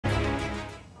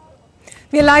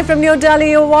We're live from New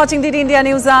Delhi. You're watching DD India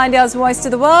News, India's voice to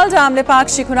the world. I'm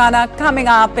Lipakshi Khurana. Coming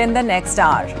up in the next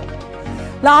hour.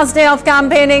 Last day of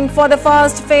campaigning for the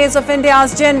first phase of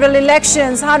India's general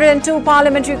elections. 102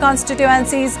 parliamentary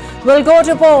constituencies will go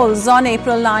to polls on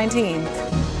April 19th.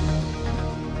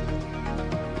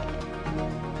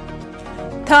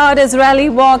 Third Israeli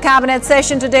war cabinet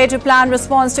session today to plan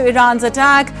response to Iran's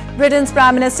attack. Britain's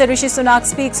Prime Minister Rishi Sunak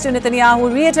speaks to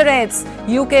Netanyahu, reiterates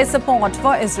UK support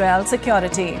for Israel's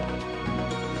security.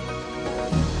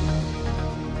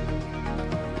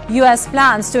 US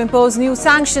plans to impose new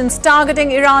sanctions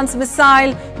targeting Iran's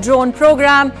missile drone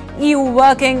program. EU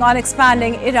working on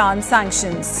expanding Iran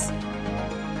sanctions.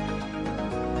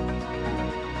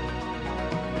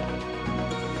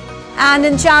 And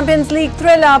in Champions League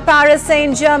thriller, Paris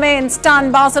Saint-Germain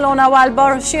stunned Barcelona while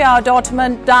Borussia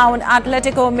Dortmund down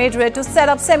Atletico Madrid to set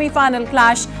up semi-final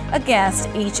clash against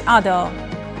each other.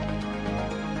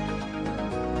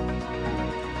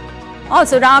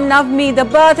 Also, Ram Navami, the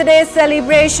birthday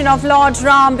celebration of Lord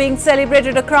Ram being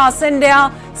celebrated across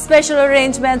India. Special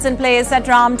arrangements in place at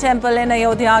Ram Temple in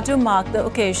Ayodhya to mark the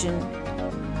occasion.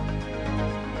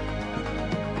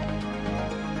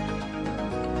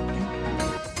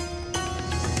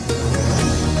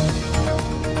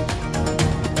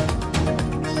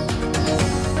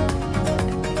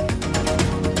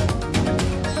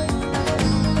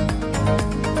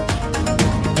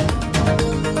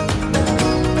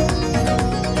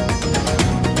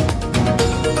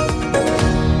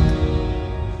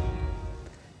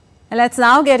 Let's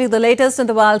now get you the latest on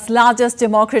the world's largest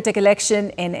democratic election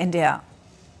in India.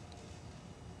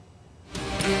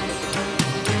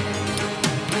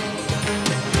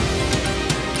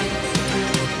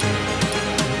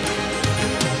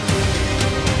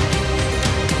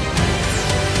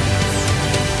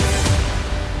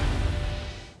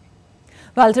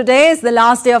 Well, today is the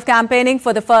last day of campaigning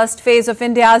for the first phase of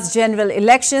India's general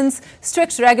elections.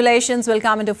 Strict regulations will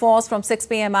come into force from 6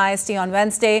 p.m. IST on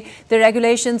Wednesday. The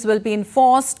regulations will be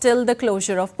enforced till the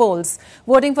closure of polls.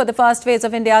 Voting for the first phase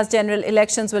of India's general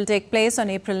elections will take place on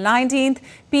April 19th.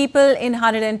 People in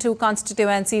 102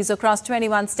 constituencies across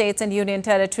 21 states and union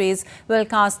territories will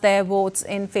cast their votes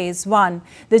in phase 1.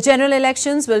 The general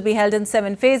elections will be held in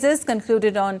 7 phases,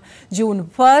 concluded on June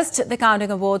 1st. The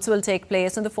counting of votes will take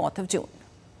place on the 4th of June.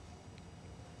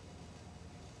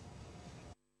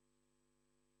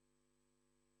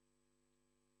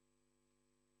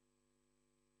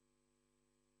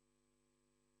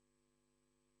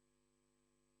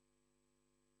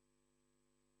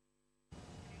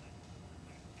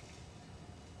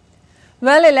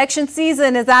 Well, election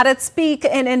season is at its peak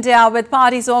in India, with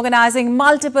parties organizing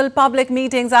multiple public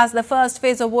meetings as the first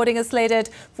phase of voting is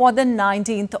slated for the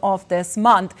 19th of this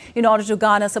month. In order to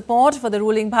garner support for the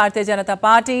ruling Bharatiya Janata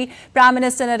Party, Prime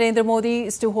Minister Narendra Modi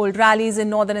is to hold rallies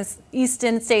in northern and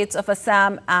eastern states of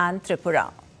Assam and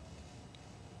Tripura.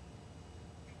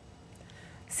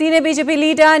 Senior BJP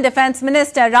leader and Defence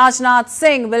Minister Rajnath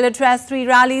Singh will address 3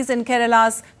 rallies in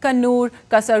Kerala's Kannur,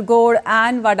 Kasaragod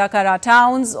and Vadakara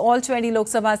towns. All 20 Lok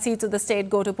Sabha seats of the state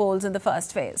go to polls in the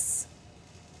first phase.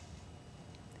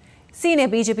 Senior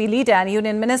BJP leader and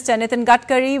Union Minister Nitin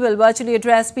Gadkari will virtually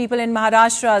address people in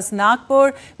Maharashtra's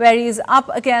Nagpur, where he is up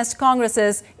against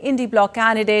Congress's Indie Bloc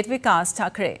candidate Vikas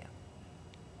Thakre.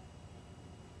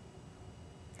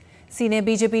 Senior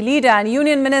BJP leader and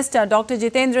Union Minister Dr.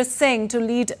 Jitendra Singh to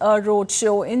lead a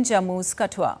roadshow in Jammu's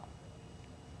Kathua.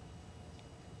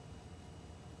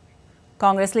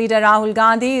 Congress leader Rahul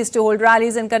Gandhi is to hold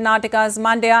rallies in Karnataka's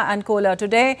Mandya and Kolar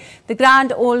today. The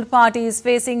Grand Old Party is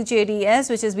facing JDS,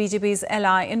 which is BJP's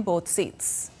ally in both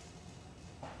seats.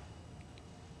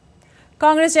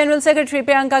 Congress General Secretary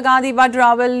Priyanka Gandhi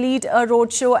Vadra will lead a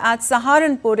roadshow at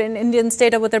Saharanpur in Indian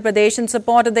state of Uttar Pradesh in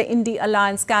support of the Indie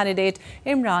Alliance candidate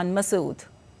Imran Masood.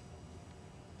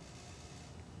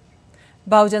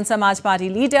 Bahujan Samaj Party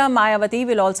leader Mayawati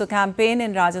will also campaign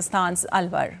in Rajasthan's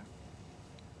Alwar.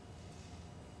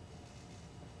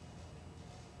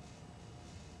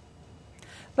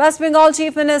 West Bengal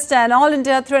Chief Minister and All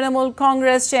India Trinamool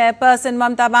Congress chairperson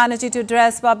Mamata Banerjee to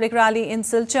address public rally in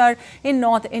Silchar in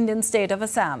North Indian state of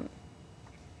Assam.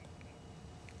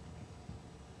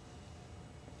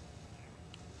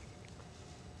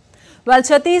 Well,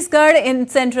 Chhattisgarh in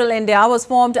central India was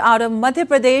formed out of Madhya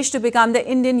Pradesh to become the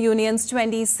Indian Union's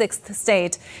 26th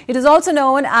state. It is also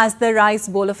known as the Rice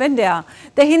Bowl of India.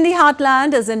 The Hindi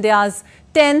heartland is India's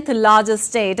 10th largest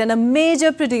state and a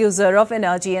major producer of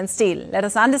energy and steel. Let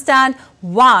us understand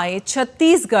why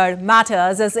Chhattisgarh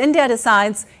matters as India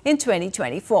decides in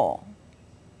 2024.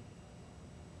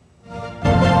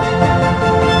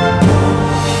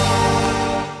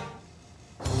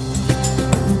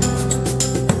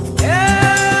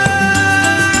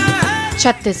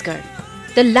 Chhattisgarh,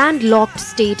 the landlocked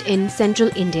state in central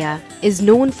India, is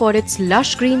known for its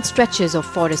lush green stretches of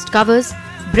forest covers,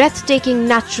 breathtaking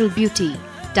natural beauty,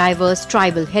 diverse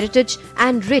tribal heritage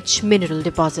and rich mineral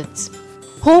deposits.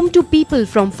 Home to people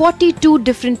from 42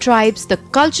 different tribes, the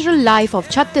cultural life of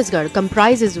Chhattisgarh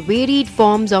comprises varied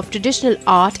forms of traditional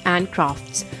art and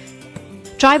crafts,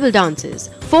 tribal dances,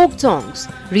 folk songs,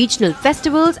 regional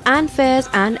festivals and fairs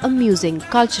and amusing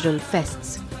cultural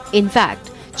fests. In fact,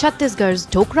 Chhattisgarh's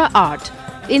Dhokra art,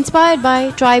 inspired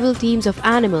by tribal themes of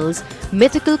animals,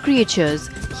 mythical creatures,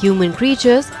 human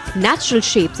creatures, natural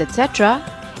shapes, etc.,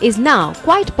 is now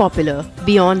quite popular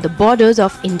beyond the borders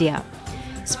of India.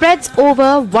 Spreads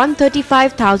over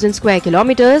 135,000 square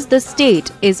kilometers, the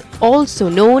state is also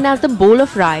known as the bowl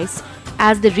of rice,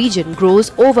 as the region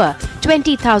grows over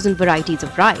 20,000 varieties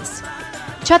of rice.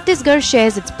 Chhattisgarh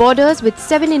shares its borders with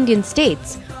 7 Indian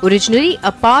states. Originally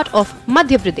a part of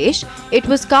Madhya Pradesh, it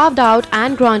was carved out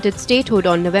and granted statehood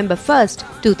on November 1,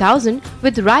 2000,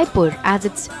 with Raipur as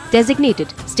its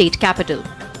designated state capital.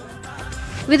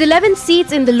 With 11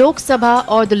 seats in the Lok Sabha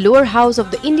or the lower house of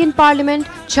the Indian Parliament,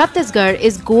 Chhattisgarh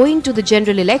is going to the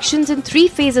general elections in 3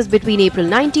 phases between April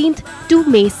 19th to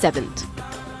May 7th.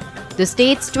 The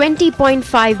state's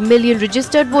 20.5 million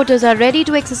registered voters are ready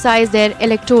to exercise their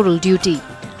electoral duty.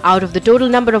 Out of the total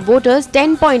number of voters,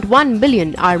 10.1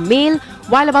 million are male,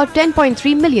 while about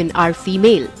 10.3 million are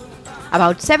female.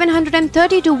 About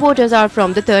 732 voters are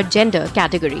from the third gender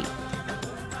category.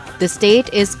 The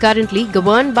state is currently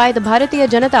governed by the Bharatiya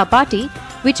Janata Party,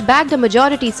 which bagged a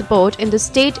majority support in the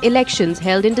state elections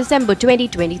held in December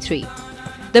 2023.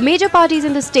 The major parties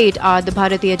in the state are the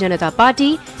Bharatiya Janata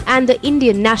Party and the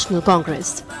Indian National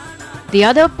Congress. The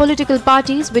other political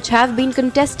parties which have been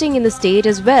contesting in the state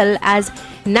as well as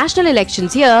national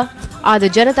elections here are the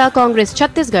Janata Congress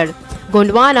Chhattisgarh,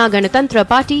 Gondwana Ganatantra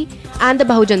Party and the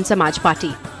Bahujan Samaj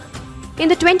Party. In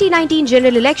the 2019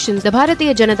 general elections, the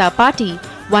Bharatiya Janata Party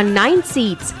won 9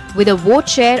 seats with a vote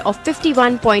share of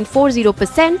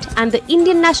 51.40% and the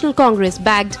Indian National Congress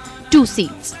bagged 2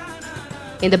 seats.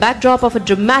 In the backdrop of a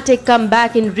dramatic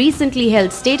comeback in recently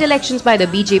held state elections by the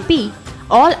BJP,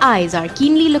 all eyes are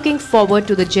keenly looking forward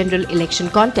to the general election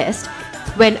contest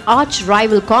when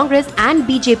arch-rival Congress and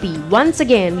BJP once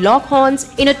again lock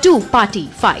horns in a 2-party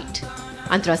fight.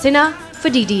 Antara Sinha for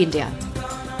DD India.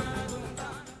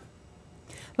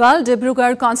 Well,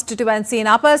 Dibrugarh constituency in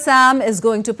Upper Assam is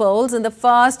going to polls in the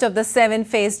first of the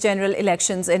 7-phase general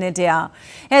elections in India.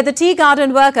 Here, the tea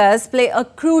garden workers play a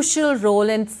crucial role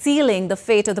in sealing the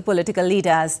fate of the political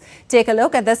leaders. Take a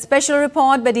look at the special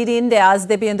report by DD India's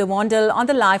Dibyendu Mondal on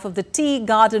the life of the tea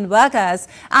garden workers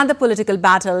and the political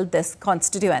battle this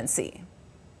constituency.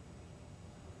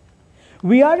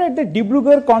 We are at the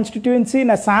Dibrugarh constituency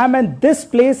in Assam, and this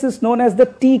place is known as the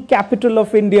tea capital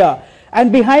of India. And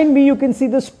behind me you can see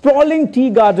the sprawling tea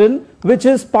garden, which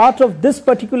is part of this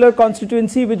particular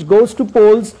constituency, which goes to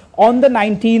polls on the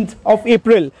 19th of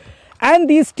April. And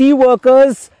these tea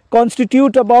workers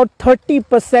constitute about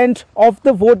 30% of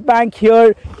the vote bank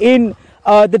here in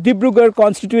the Dibrugarh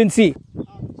constituency.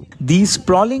 These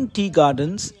sprawling tea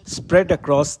gardens, spread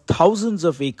across thousands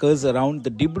of acres around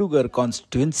the Dibrugarh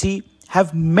constituency,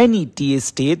 have many tea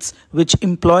estates which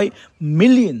employ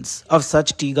millions of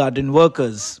such tea garden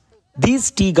workers.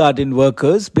 These tea garden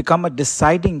workers become a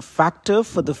deciding factor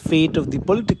for the fate of the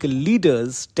political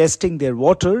leaders testing their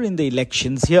water in the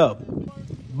elections here.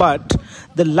 But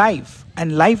the life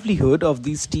and livelihood of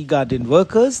these tea garden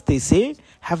workers, they say,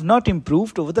 have not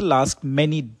improved over the last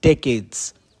many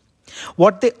decades.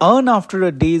 What they earn after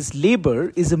a day's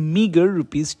labor is a meager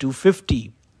Rs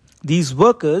 250. These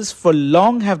workers for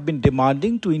long have been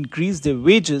demanding to increase their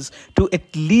wages to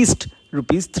at least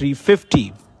Rs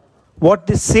 350. What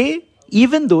they say,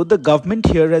 even though the government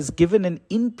here has given an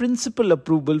in-principle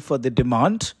approval for the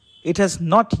demand, it has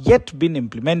not yet been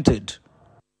implemented.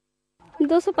 The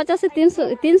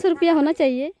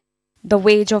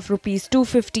wage of Rs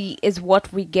 250 is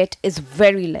what we get is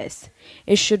very less.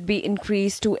 It should be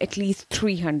increased to at least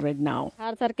 300 now.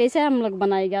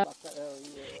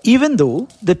 Even though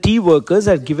the tea workers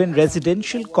are given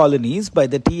residential colonies by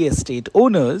the tea estate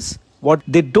owners, what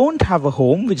they don't have a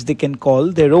home which they can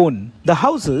call their own. The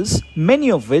houses,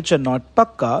 many of which are not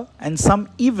pakka, and some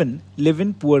even live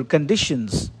in poor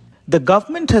conditions. The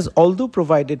government has although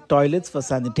provided toilets for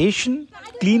sanitation,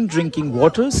 clean drinking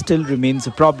water still remains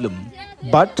a problem.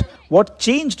 But what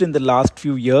changed in the last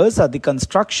few years are the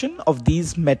construction of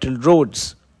these metal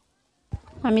roads.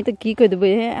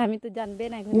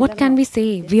 What can we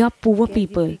say? We are poor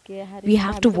people. We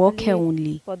have to work here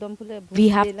only. We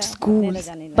have schools,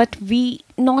 but we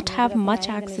not have much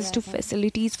access to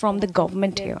facilities from the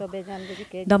government here.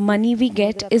 The money we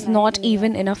get is not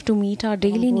even enough to meet our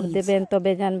daily needs.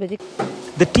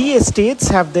 The tea estates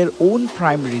have their own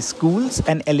primary schools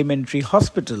and elementary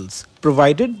hospitals,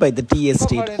 provided by the tea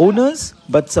estate owners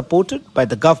but supported by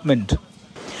the government.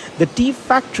 The tea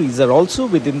factories are also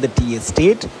within the tea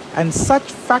estate, and such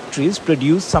factories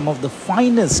produce some of the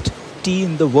finest tea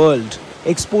in the world,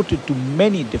 exported to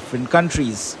many different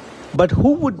countries. But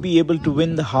who would be able to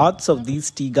win the hearts of these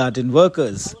tea garden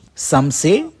workers? Some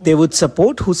say they would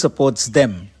support who supports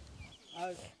them.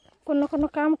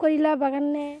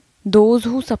 Those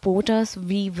who support us,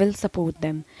 we will support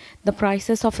them. The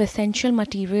prices of essential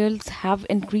materials have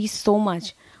increased so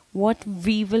much. What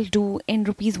we will do in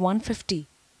rupees 150?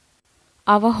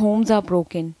 Our homes are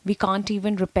broken. We can't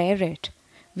even repair it.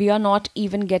 We are not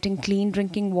even getting clean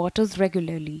drinking waters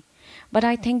regularly. But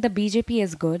I think the BJP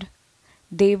is good.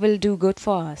 They will do good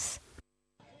for us.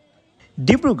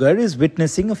 Dibrugarh is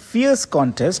witnessing a fierce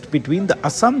contest between the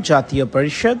Assam Jatiya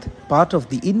Parishad, part of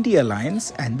the India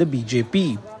Alliance, and the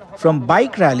BJP. From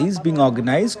bike rallies being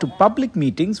organized to public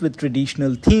meetings with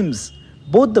traditional themes,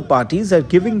 both the parties are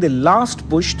giving the last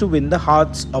push to win the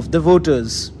hearts of the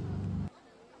voters.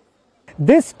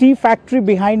 This tea factory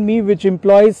behind me, which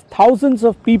employs thousands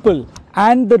of people,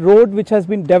 and the road which has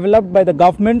been developed by the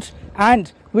government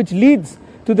and which leads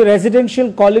to the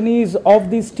residential colonies of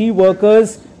these tea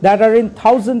workers that are in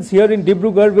thousands here in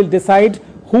Dibrugarh, will decide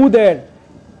who their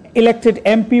elected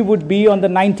MP would be on the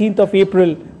 19th of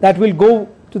April that will go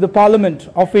to the Parliament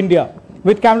of India.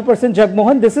 With camera person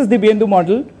Jagmohan, this is the Dibyendhu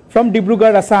model from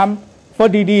Dibrugarh, Assam for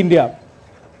DD India.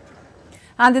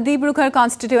 And the Dibrugarh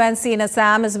constituency in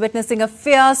Assam is witnessing a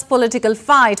fierce political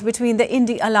fight between the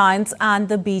India Alliance and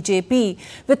the BJP.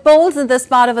 With polls in this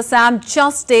part of Assam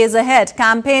just days ahead,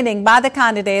 campaigning by the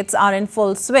candidates are in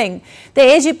full swing. The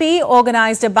AGP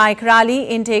organized a bike rally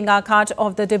in Tengakhat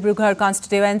of the Dibrugarh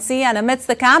constituency, and amidst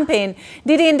the campaign,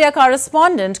 DD India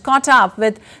correspondent caught up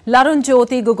with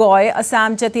Larunjyoti Gogoi,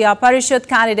 Assam Jatiya Parishad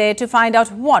candidate, to find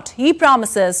out what he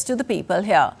promises to the people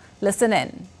here. Listen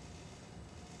in.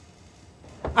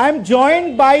 I am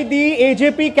joined by the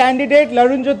AJP candidate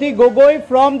Larunjyoti Gogoi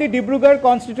from the Dibrugarh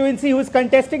constituency, who is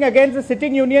contesting against the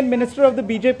sitting union minister of the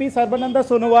BJP, Sarbananda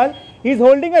Sonowal. He is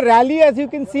holding a rally, as you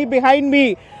can see behind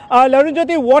me.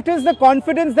 Larunjyoti, what is the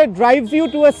confidence that drives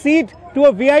you to a seat, to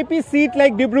a VIP seat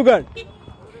like Dibrugarh?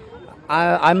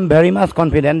 I'm very much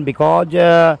confident because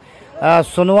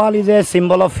Sonowal is a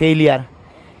symbol of failure.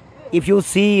 If you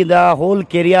see the whole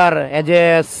career as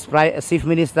a chief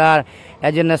minister,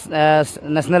 as a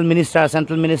national minister,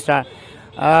 central minister,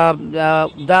 the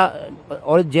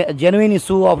genuine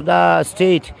issue of the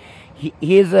state,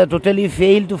 he is totally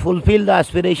failed to fulfill the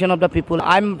aspiration of the people.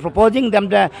 I'm proposing them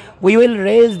that we will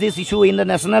raise this issue in the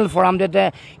national forum,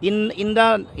 that in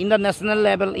the national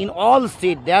level, in all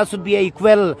states, there should be a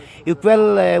equal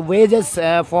wages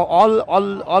for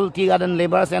all tea garden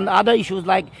laborers, and other issues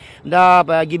like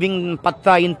the giving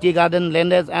patta in tea garden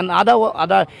landers, and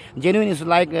other genuine issues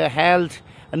like health.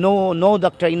 No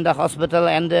doctor in the hospital,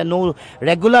 and no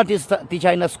regular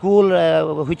teacher in the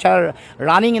school which are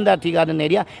running in the tea garden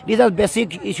area. These are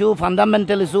basic issue,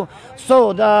 fundamental issue.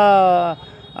 So the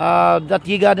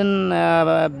tea garden,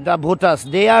 the voters,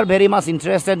 they are very much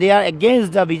interested. They are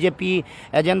against the BJP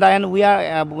agenda, and we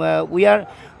are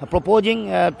proposing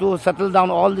to settle down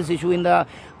all this issue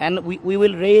and we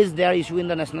will raise their issue in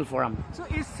the national forum. So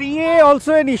is CA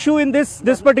also an issue in this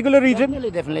particular region?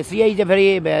 Definitely. CA is a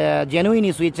very genuine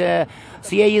issue.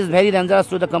 CA is very dangerous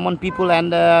to the common people,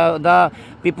 and the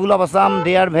people of Assam,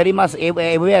 they are very much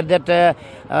aware that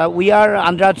we are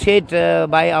under threat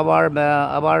by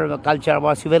our culture,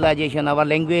 our civilization, our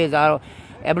language,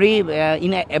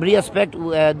 in every aspect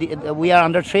we are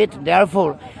under threat.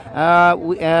 Therefore,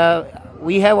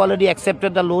 we have already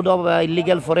accepted the load of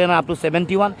illegal foreigner up to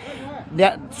 71.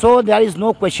 So there is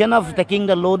no question of taking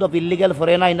the load of illegal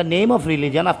foreigner in the name of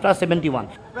religion after 71.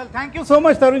 Well, thank you so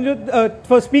much, Tarunjot,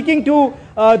 for speaking to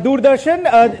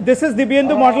Doordarshan. This is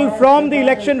Dibyendhu model from the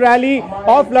election rally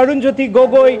of Larunjyoti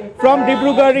Gogoi from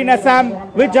Dibrugarh in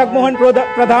Assam with Jagmohan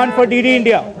Pradhan for DD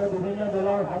India.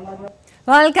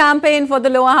 Well, campaign for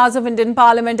the lower house of Indian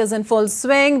Parliament is in full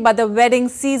swing, but the wedding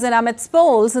season amidst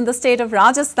polls in the state of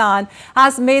Rajasthan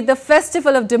has made the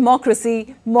festival of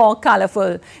democracy more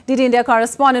colourful. DD India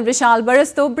correspondent Vishal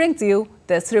Baristo brings you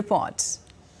this report.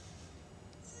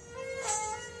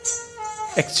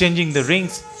 Exchanging the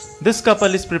rings, this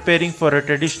couple is preparing for a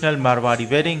traditional Marwari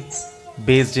wedding.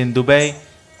 Based in Dubai,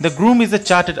 The groom is a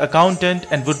chartered accountant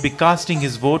and would be casting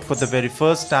his vote for the very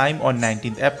first time on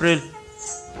 19th April.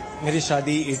 मेरी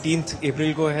शादी 18th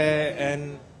April को है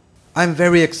and I'm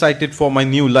very excited for my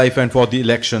new life and for the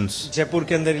elections. Jaipur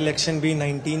के अंदर election भी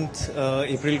 19th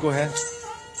April को है.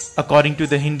 According to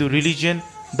the Hindu religion,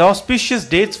 the auspicious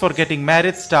dates for getting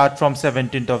married start from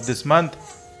 17th of this month.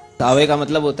 दावे का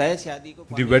मतलब होता है शादी को.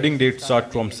 The wedding date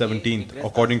start from 17th.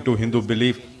 According to Hindu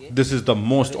belief, this is the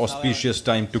most auspicious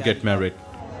time to get married.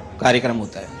 कार्यक्रम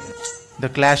होता है. The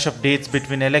clash of dates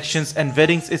between elections and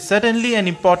weddings is certainly an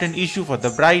important issue for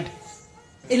the bride.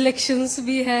 Elections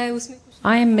भी है उसमें.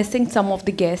 I am missing some of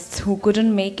the guests who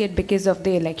couldn't make it because of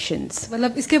the elections.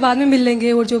 मतलब इसके बाद में मिल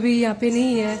लेंगे और जो भी यहाँ पे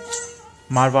नहीं है.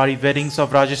 Marwari weddings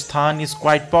of Rajasthan is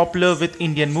quite popular with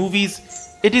Indian movies.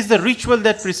 It is the ritual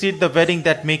that precedes the wedding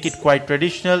that make it quite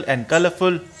traditional and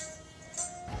colorful.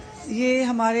 ये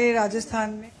हमारे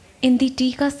राजस्थान में In the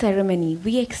Tika ceremony,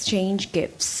 we exchange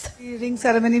gifts. Ring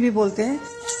ceremony भी बोलते हैं.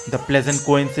 The pleasant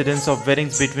coincidence of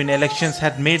weddings between elections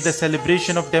had made the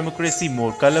celebration of democracy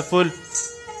more colorful.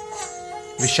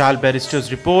 Vishal Barrister's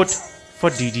report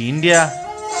for DD India.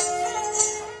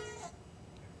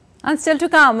 And still to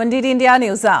come on DD India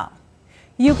News Hour.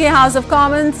 UK House of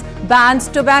Commons bans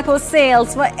tobacco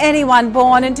sales for anyone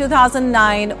born in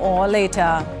 2009 or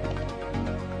later.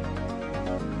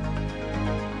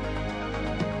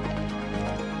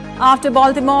 After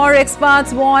Baltimore,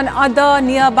 experts warn other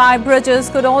nearby bridges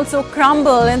could also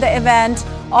crumble in the event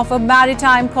of a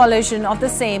maritime collision of the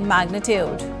same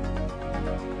magnitude.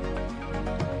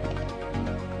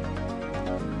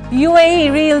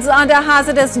 UAE reels under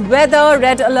hazardous weather.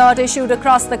 Red alert issued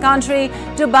across the country.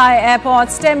 Dubai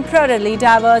airports temporarily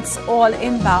diverts all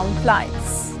inbound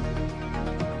flights.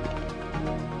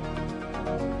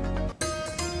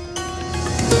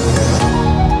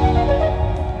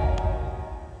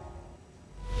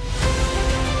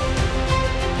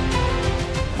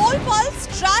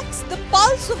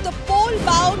 Of the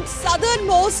pole-bound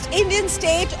southernmost Indian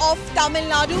state of Tamil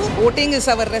Nadu. Voting is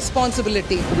our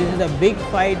responsibility. This is a big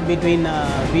fight between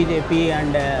BJP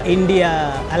and India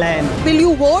alliance. Will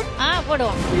you vote?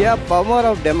 Yeah, power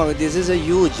of democracy. This is a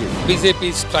huge. BJP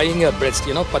is trying her best,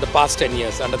 for the past 10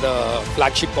 years under the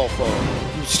flagship of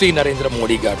Sri Narendra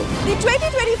Modi government. The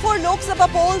 2024 Lok Sabha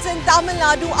polls in Tamil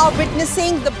Nadu are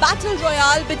witnessing the battle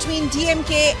royale between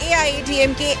DMK,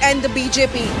 AIADMK and the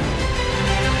BJP.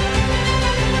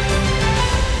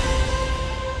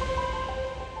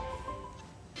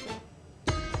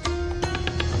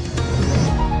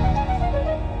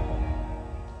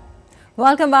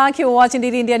 Welcome back. You're watching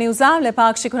DD India News Hour.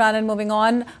 Lepak Shikuranan moving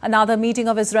on. Another meeting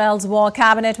of Israel's war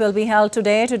cabinet will be held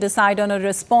today to decide on a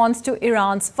response to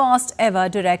Iran's first ever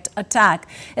direct attack.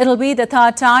 It'll be the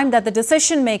third time that the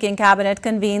decision-making cabinet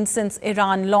convenes since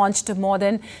Iran launched more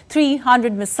than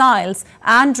 300 missiles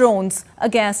and drones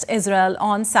against Israel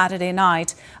on Saturday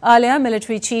night. Earlier,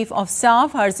 Military Chief of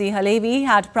Staff Herzi Halevi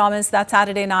had promised that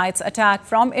Saturday night's attack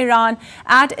from Iran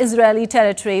at Israeli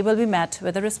territory will be met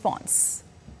with a response.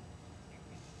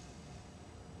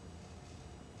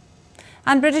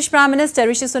 And British Prime Minister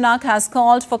Rishi Sunak has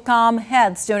called for calm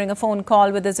heads during a phone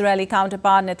call with Israeli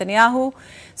counterpart Netanyahu.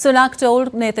 Sunak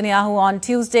told Netanyahu on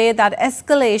Tuesday that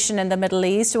escalation in the Middle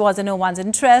East was in no one's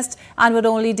interest and would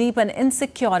only deepen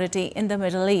insecurity in the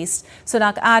Middle East.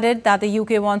 Sunak added that the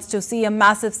UK wants to see a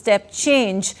massive step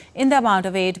change in the amount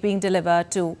of aid being delivered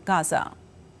to Gaza.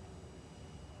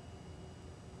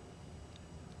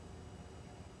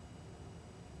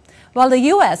 While the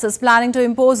US is planning to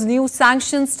impose new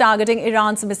sanctions targeting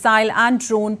Iran's missile and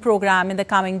drone program in the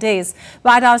coming days,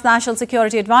 White House National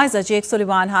Security Advisor Jake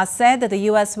Sullivan has said that the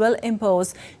US will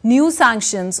impose new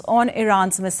sanctions on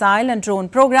Iran's missile and drone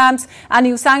programs and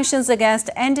new sanctions against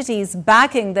entities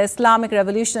backing the Islamic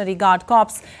Revolutionary Guard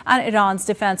Corps and Iran's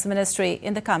defense ministry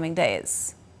in the coming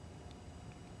days.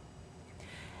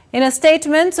 In a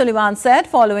statement, Sullivan said,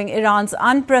 following Iran's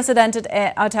unprecedented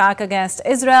air attack against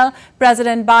Israel,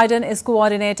 President Biden is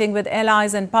coordinating with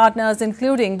allies and partners,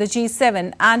 including the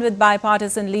G7 and with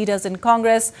bipartisan leaders in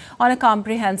Congress, on a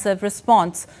comprehensive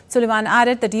response. Sullivan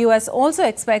added that the U.S. also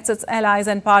expects its allies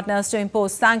and partners to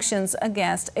impose sanctions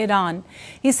against Iran.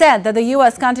 He said that the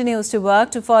U.S. continues to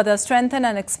work to further strengthen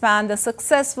and expand the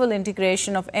successful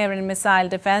integration of air and missile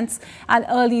defense and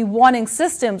early warning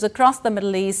systems across the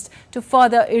Middle East to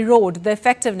further erode the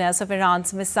effectiveness of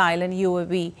Iran's missile and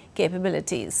UAV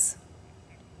capabilities.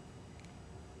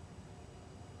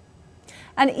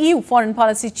 And EU Foreign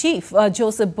Policy Chief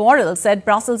Joseph Borrell said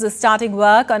Brussels is starting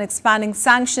work on expanding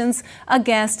sanctions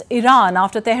against Iran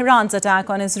after Tehran's attack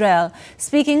on Israel.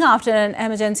 Speaking after an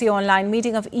emergency online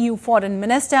meeting of EU foreign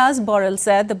ministers, Borrell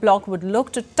said the bloc would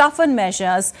look to toughen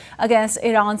measures against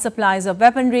Iran's supplies of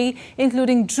weaponry,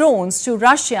 including drones to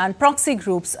Russia and proxy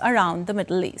groups around the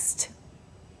Middle East.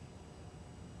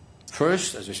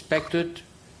 First, as expected,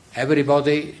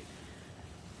 everybody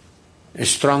a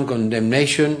strong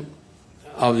condemnation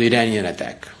of the Iranian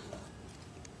attack,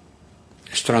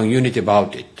 a strong unity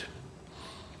about it.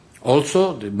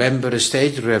 Also, the member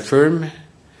states reaffirm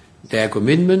their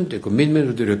commitment, the commitment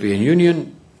of the European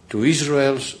Union to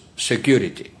Israel's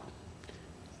security.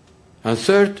 And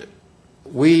third,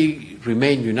 we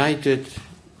remain united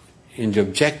in the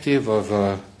objective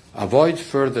of avoid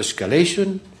further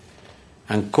escalation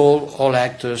and call all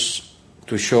actors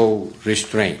to show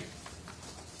restraint.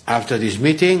 After this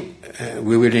meeting,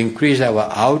 we will increase our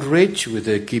outreach with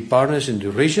the key partners in the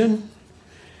region,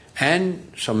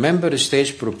 and some member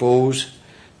states propose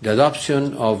the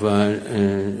adoption of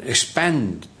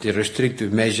expand the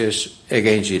restrictive measures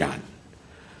against Iran,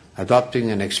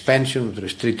 adopting an expansion of the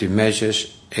restrictive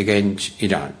measures against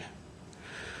Iran.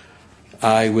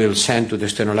 I will send to the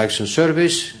External Action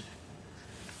Service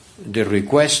the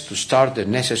request to start the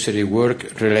necessary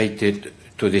work related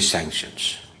to these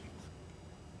sanctions.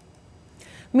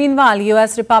 Meanwhile,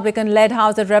 U.S. Republican-led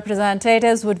House of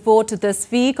Representatives would vote this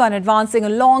week on advancing a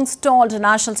long-stalled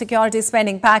national security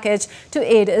spending package to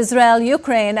aid Israel,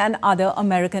 Ukraine and other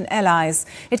American allies.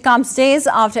 It comes days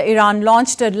after Iran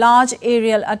launched a large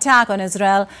aerial attack on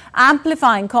Israel,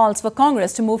 amplifying calls for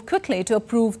Congress to move quickly to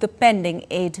approve the pending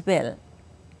aid bill.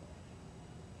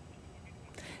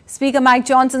 Speaker Mike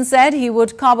Johnson said he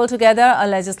would cobble together a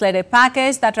legislative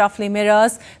package that roughly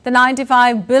mirrors the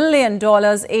 $95 billion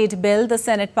aid bill the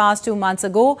Senate passed 2 months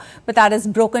ago, but that is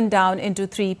broken down into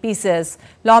 3 pieces.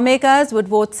 Lawmakers would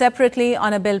vote separately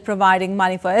on a bill providing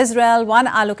money for Israel, one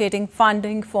allocating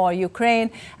funding for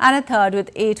Ukraine, and a third with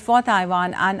aid for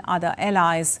Taiwan and other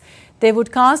allies. They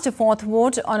would cast a 4th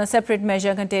vote on a separate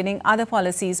measure containing other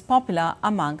policies popular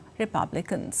among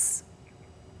Republicans.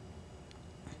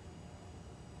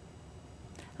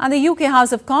 And the UK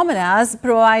House of Commons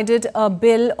provided a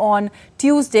bill on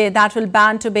Tuesday that will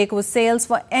ban tobacco sales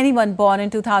for anyone born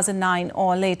in 2009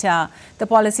 or later. The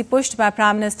policy pushed by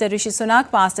Prime Minister Rishi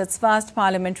Sunak passed its first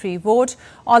parliamentary vote,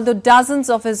 although dozens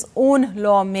of his own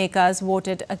lawmakers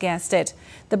voted against it.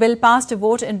 The bill passed a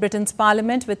vote in Britain's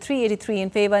Parliament with 383 in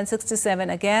favour and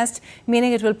 67 against,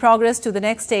 meaning it will progress to the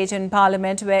next stage in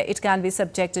Parliament where it can be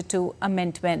subjected to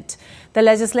amendment. The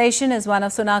legislation is one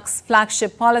of Sunak's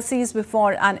flagship policies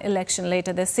before an election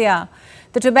later this year.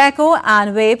 The Tobacco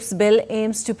and Vapes Bill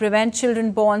aims to prevent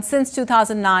children born since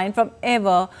 2009 from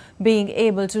ever being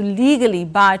able to legally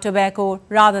buy tobacco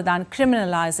rather than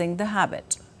criminalising the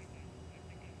habit.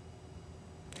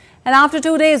 And after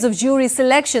 2 days of jury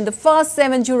selection, the first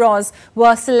 7 jurors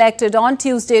were selected on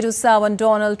Tuesday to serve on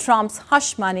Donald Trump's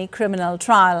hush money criminal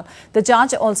trial. The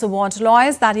judge also warned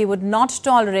lawyers that he would not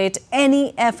tolerate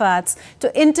any efforts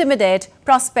to intimidate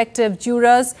prospective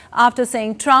jurors after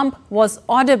saying Trump was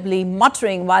audibly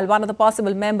muttering while one of the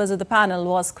possible members of the panel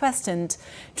was questioned.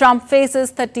 Trump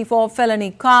faces 34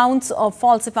 felony counts of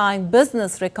falsifying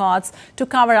business records to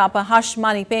cover up a hush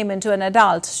money payment to an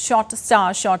adult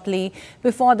star shortly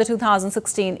before the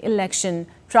 2016 election.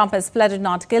 Trump has pleaded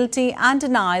not guilty and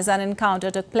denies an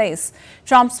encounter took place.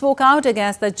 Trump spoke out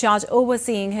against the judge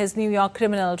overseeing his New York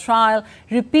criminal trial,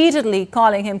 repeatedly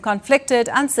calling him conflicted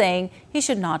and saying he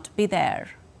should not be there.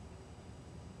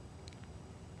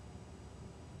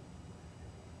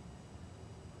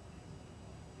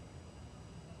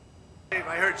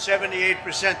 I heard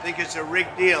 78% think it's a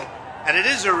rigged deal, and it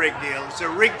is a rigged deal. It's a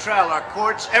rigged trial. Our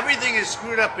courts, everything is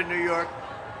screwed up in New York,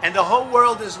 and the whole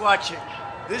world is watching.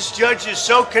 This judge is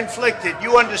so conflicted.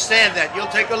 You understand that. You'll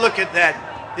take a look at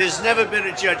that. There's never been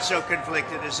a judge so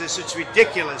conflicted as this. It's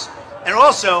ridiculous. And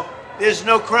also, there's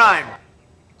no crime.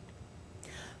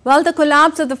 Well, the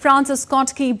collapse of the Francis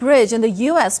Scott Key Bridge in the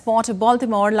U.S. port of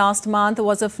Baltimore last month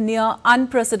was of near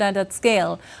unprecedented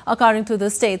scale. According to the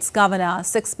state's governor,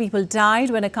 6 people died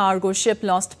when a cargo ship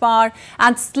lost power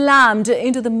and slammed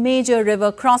into the major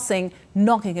river crossing,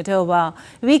 knocking it over.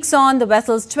 Weeks on, the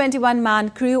vessel's 21-man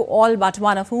crew, all but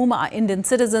one of whom are Indian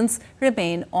citizens,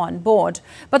 remain on board.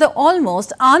 But the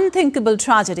almost unthinkable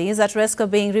tragedy is at risk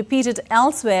of being repeated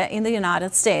elsewhere in the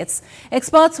United States.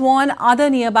 Experts warn other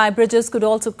nearby bridges could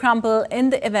also crumble in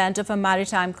the event of a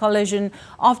maritime collision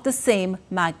of the same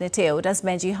magnitude, as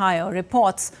Benji Hayo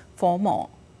reports for more.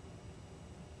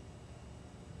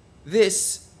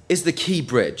 This is the Key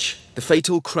Bridge, the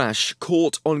fatal crash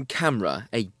caught on camera,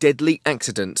 a deadly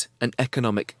accident, an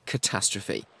economic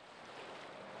catastrophe.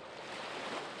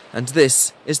 And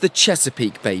this is the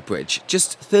Chesapeake Bay Bridge,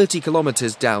 just 30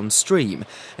 kilometres downstream,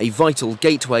 a vital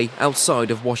gateway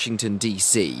outside of Washington,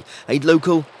 D.C., a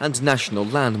local and national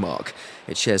landmark.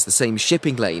 It shares the same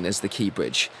shipping lane as the Key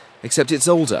Bridge, except it's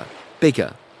older,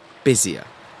 bigger, busier.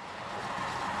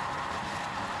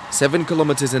 7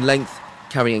 kilometres in length,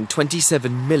 carrying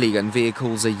 27 million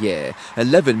vehicles a year.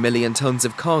 11 million tonnes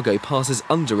of cargo passes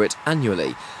under it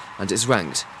annually, and it's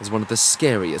ranked as one of the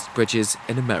scariest bridges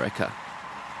in America.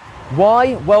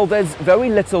 Why? Well, there's very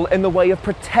little in the way of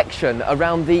protection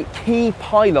around the key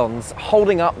pylons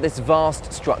holding up this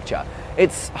vast structure.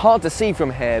 It's hard to see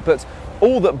from here, but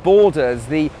all that borders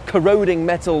the corroding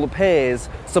metal piers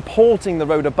supporting the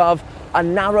road above are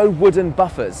narrow wooden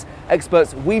buffers.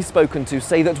 Experts we've spoken to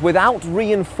say that without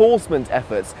reinforcement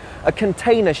efforts, a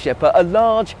container shipper, a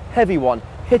large, heavy one,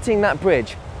 hitting that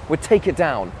bridge would take it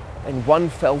down in one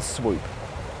fell swoop.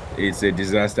 It's a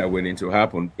disaster waiting to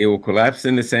happen. It will collapse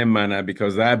in the same manner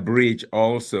because that bridge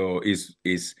also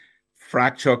is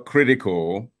fracture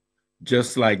critical,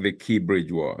 just like the Key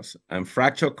Bridge was. And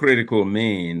fracture critical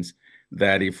means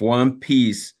that if one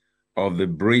piece of the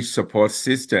bridge support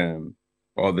system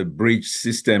or the bridge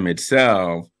system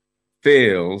itself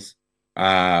fails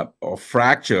or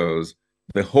fractures,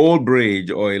 the whole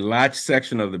bridge or a large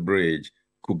section of the bridge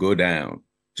could go down,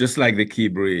 just like the Key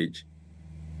Bridge.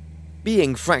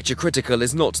 Being fracture critical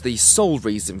is not the sole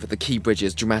reason for the Key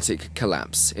Bridge's dramatic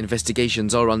collapse.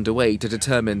 Investigations are underway to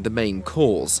determine the main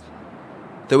cause,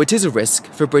 though it is a risk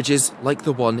for bridges like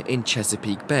the one in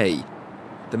Chesapeake Bay.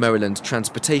 The Maryland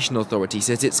Transportation Authority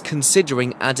says it's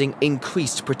considering adding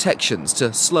increased protections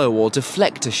to slow or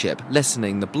deflect a ship,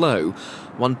 lessening the blow.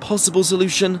 One possible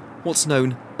solution, what's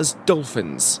known as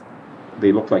dolphins.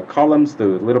 They look like columns,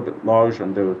 they're a little bit large,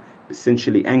 and they're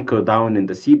essentially anchored down in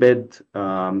the seabed.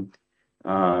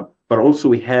 But also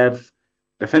we have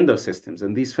the fender systems,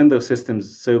 and these fender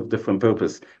systems serve different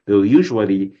purpose. They're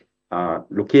usually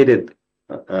located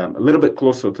a little bit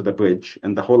closer to the bridge,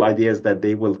 and the whole idea is that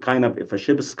they will kind of, if a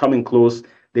ship is coming close,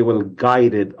 they will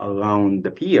guide it around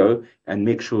the pier and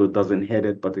make sure it doesn't hit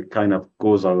it, but it kind of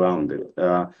goes around it.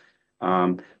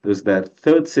 There's that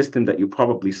third system that you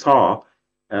probably saw,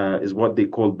 is what they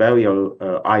call barrier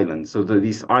islands. So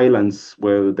these islands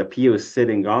where the pier is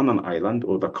sitting on an island,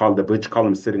 or the bridge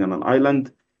column is sitting on an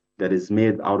island that is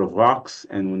made out of rocks,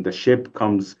 and when the ship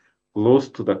comes close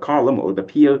to the column or the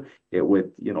pier, it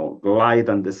would, glide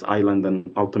on this island,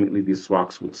 and ultimately these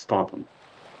rocks would stop them.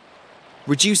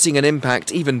 Reducing an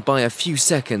impact even by a few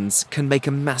seconds can make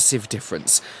a massive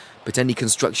difference. But any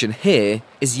construction here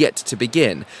is yet to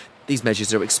begin. These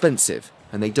measures are expensive,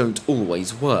 and they don't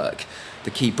always work.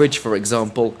 The Key Bridge, for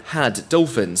example, had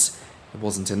dolphins. It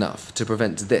wasn't enough to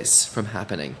prevent this from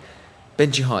happening.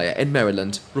 Benji Haya in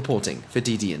Maryland, reporting for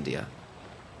DD India.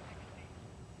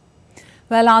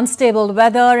 Well, unstable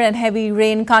weather and heavy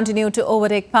rain continue to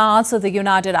overtake parts of the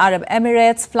United Arab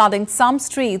Emirates, flooding some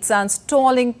streets and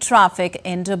stalling traffic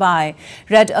in Dubai.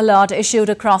 Red alert issued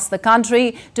across the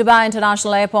country. Dubai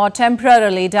International Airport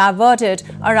temporarily diverted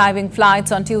arriving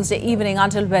flights on Tuesday evening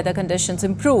until weather conditions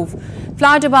improve.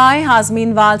 Fly Dubai has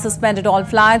meanwhile suspended all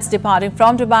flights departing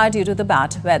from Dubai due to the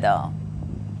bad weather.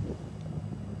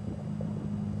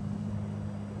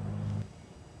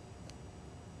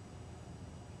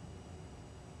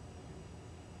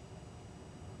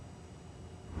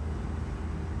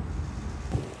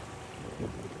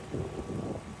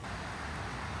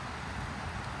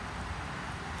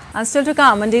 And still to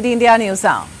come on DD India News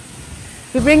Hour.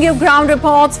 We bring you ground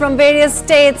reports from various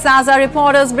states as our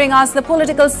reporters bring us the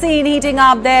political scene heating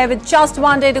up there with just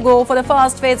one day to go for the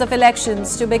first phase of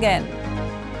elections to begin.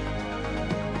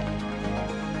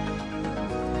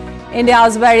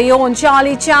 India's very own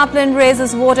Charlie Chaplin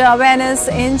raises voter awareness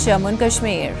in Jammu and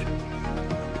Kashmir.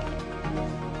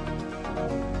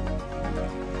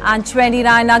 And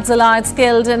 29 Naxalites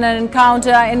killed in an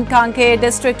encounter in Kanker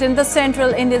district in the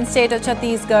central Indian state of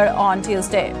Chhattisgarh on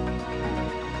Tuesday.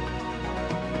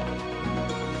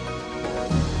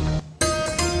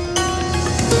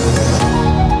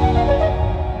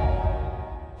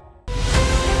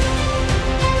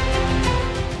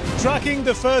 Tracking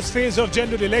the first phase of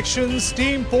general elections,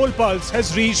 Team Poll Pulse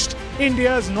has reached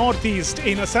India's northeast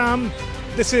in Assam.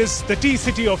 This is the tea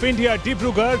city of India,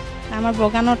 Dibrugarh. They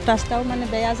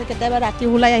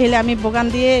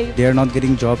are not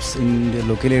getting jobs in the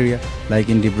local area, like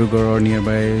in Dibrugarh or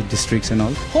nearby districts and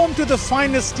all. Home to the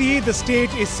finest tea, the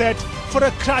state is set for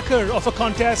a cracker of a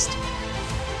contest.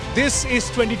 This is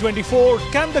 2024.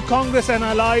 Can the Congress and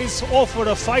allies offer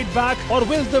a fight back, or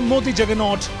will the Modi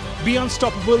juggernaut be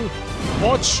unstoppable?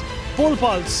 Watch Poll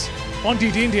Pulse on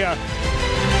DT India.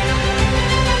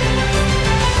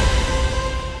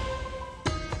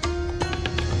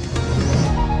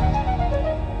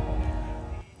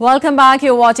 Welcome back.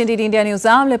 You're watching DT India News.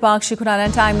 I'm Lipakshi Khurana,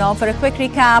 and time now for a quick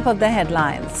recap of the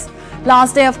headlines.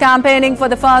 Last day of campaigning for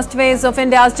the first phase of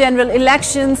India's general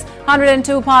elections.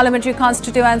 102 parliamentary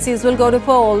constituencies will go to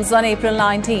polls on April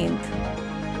 19th.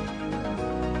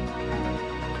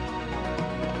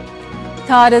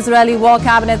 Third Israeli war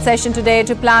cabinet session today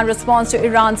to plan response to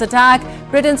Iran's attack.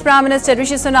 Britain's Prime Minister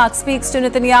Rishi Sunak speaks to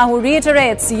Netanyahu,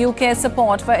 reiterates UK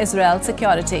support for Israel's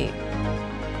security.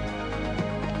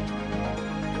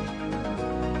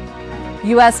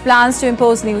 US plans to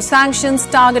impose new sanctions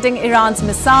targeting Iran's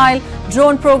missile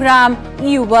drone program.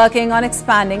 EU working on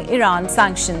expanding Iran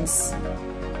sanctions.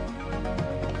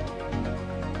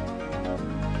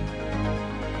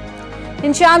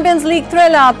 In Champions League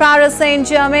thriller, Paris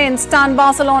Saint-Germain stunned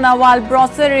Barcelona while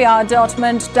Borussia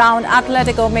Dortmund down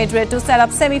Atletico Madrid to set up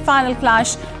semi-final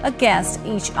clash against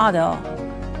each other.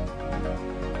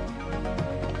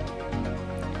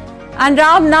 And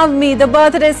Ram Navami, the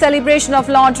birthday celebration of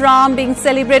Lord Ram, being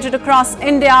celebrated across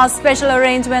India. Special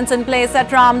arrangements in place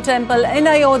at Ram Temple in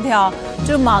Ayodhya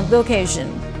to mark the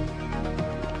occasion.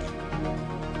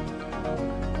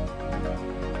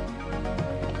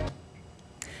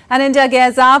 And India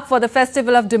gears up for the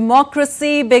Festival of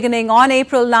Democracy beginning on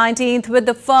April 19th with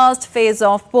the first phase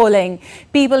of polling.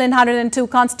 People in 102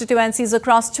 constituencies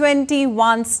across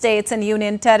 21 states and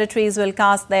union territories will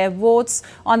cast their votes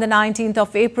on the 19th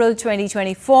of April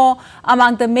 2024.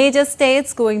 Among the major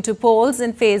states going to polls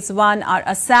in phase 1 are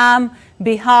Assam,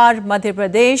 Bihar, Madhya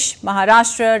Pradesh,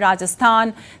 Maharashtra,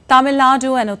 Rajasthan, Tamil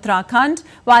Nadu and Uttarakhand,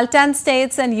 while 10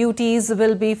 states and UTs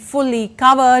will be fully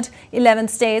covered. 11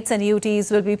 states and UTs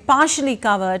will be partially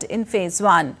covered in phase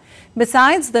 1.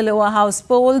 Besides the lower house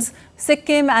polls,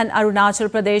 Sikkim and Arunachal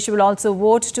Pradesh will also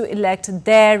vote to elect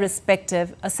their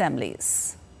respective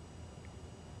assemblies.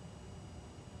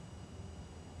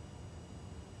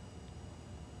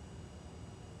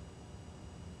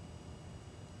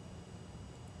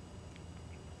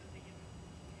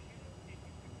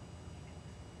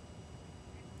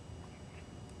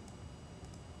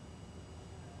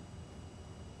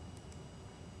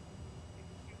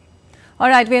 All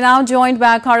right, we are now joined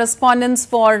by our correspondents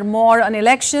for more on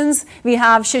elections. We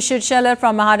have Shishir Sheller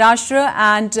from Maharashtra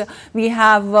and we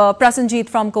have Prasenjit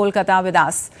from Kolkata with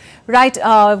us. Right,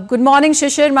 good morning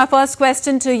Shishir. My first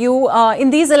question to you.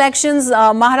 In these elections,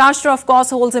 Maharashtra of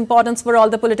course holds importance for all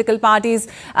the political parties.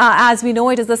 As we know,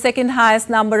 it is the second highest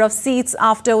number of seats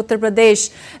after Uttar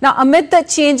Pradesh. Now, amid the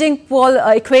changing poll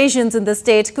equations in the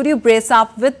state, could you brace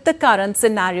up with the current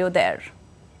scenario there?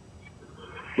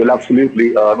 Well,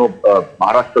 absolutely.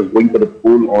 Maharashtra is going for the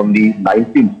poll on the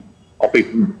 19th of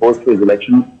April, the first phase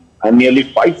election, and nearly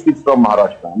 5 seats from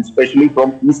Maharashtra, and especially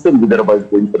from Eastern Vidarbha is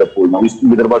going for the poll. Now,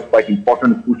 Eastern Vidarbha is quite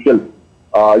important, crucial,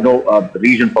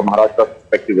 region from Maharashtra's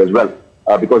perspective as well,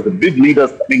 because the big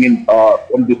leaders coming in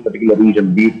from this particular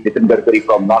region, be it Nitin Gadkari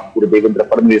from Nagpur, Devendra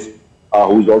Fadnavis,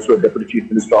 who is also a Deputy Chief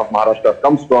Minister of Maharashtra,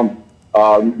 comes from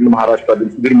Maharashtra. Then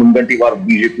Sudhir Mungantiwar of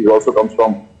BJP also comes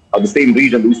from the same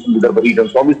region, the Eastern Vidarbha region.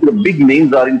 So obviously the big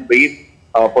names are in play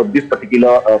for this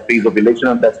particular phase of election,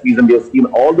 and that's the reason we have seen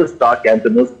all the star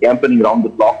campaigners campaigning around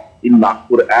the clock in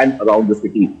Nagpur and around the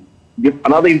city.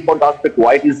 Another important aspect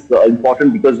why it is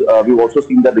important, because we've also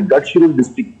seen that the Gadchiroli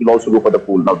district will also go for the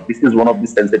poll. Now this is one of the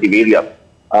sensitive areas.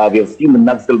 We have seen the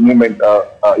Naxal movement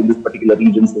in this particular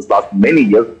region since last many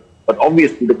years, but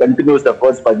obviously the continuous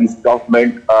efforts by this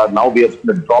government, now we have seen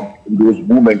a drop in those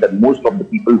movement, and most of the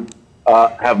people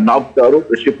have now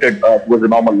shifted towards a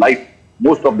normal life.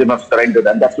 Most of them have surrendered,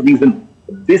 and that's the reason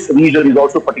this region is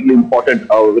also particularly important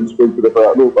when it's going to the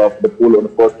poll on the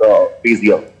first phase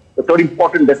here. The third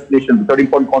important destination, the third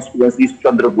important constituency is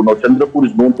Chandrapur. Now, Chandrapur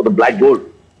is known for the black gold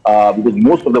because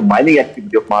most of the mining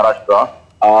activity of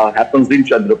Maharashtra happens in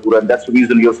Chandrapur, and that's the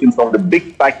reason you have seen some of the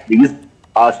big factories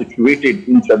are situated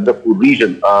in Chandrapur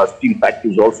region, steel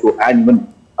factories also, and even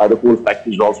the coal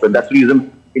factories also, and that's the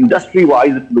reason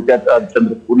industry-wise, if you look at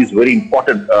Chandrapur is very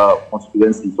important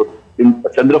constituency. So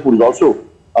Chandrapur is also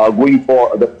going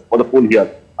for the poll here.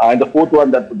 And the fourth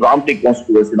one, that the Ramtek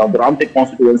constituency. Now the Ramtek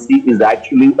constituency is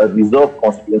actually a reserve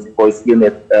constituency for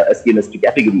SC/ST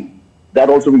category. That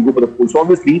also will go for the poll. So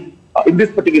obviously, in this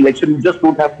particular election, you just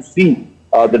don't have to see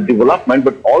the development,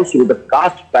 but also the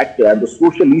caste factor and the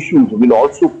social issues will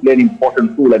also play an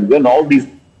important role. And when all these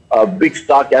big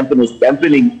star campaigners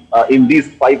campaigning in these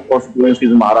 5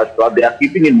 constituencies in Maharashtra, they are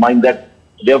keeping in mind that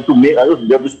they have to make,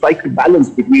 they have to strike a balance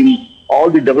between all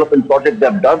the development projects they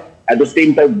have done, at the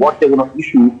same time what they want to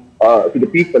issue to the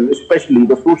people, especially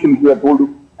the social issue I told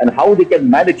you, and how they can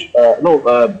manage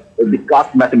the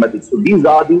caste mathematics. So these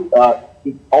are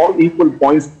the all equal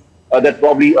points that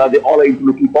probably they all are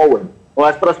looking forward. Now,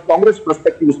 as far as Congress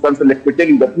perspective is concerned, let me tell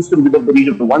you that eastern bit of the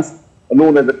region, once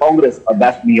known as the Congress,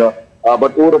 bashed me here,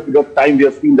 but over a period of time we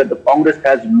have seen that the Congress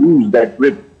has lost that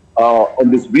grip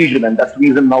on this region, and that's the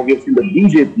reason now we have seen the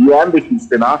BJP and the Shiv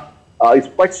Sena is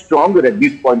quite stronger at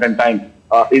this point in time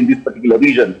in this particular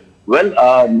region.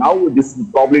 Well, now this is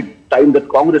probably time that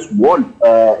Congress want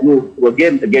to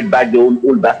again get back their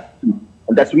old bastion,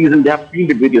 and that's the reason they have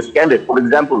fielded various candidates. For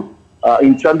example,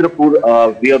 in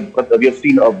Chandrapur, we have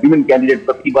seen a women candidate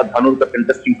Pratibha Dhanurkar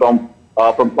contesting from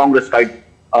Congress side.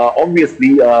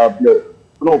 Obviously,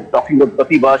 talking about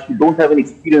Pratibha, she don't have any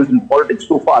experience in politics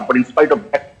so far, but in spite of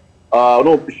that,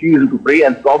 she is into prey,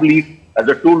 and probably, as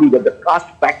I told you, that the caste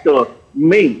factor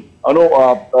may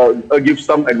give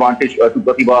some advantage to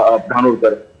Pratibha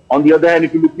Dhanurkar. On the other hand,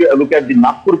 if you look at the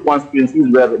Nagpur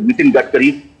constituencies where Nitin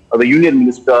Gadkari, the union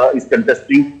minister, is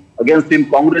contesting, against him,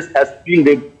 Congress has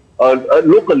fielded a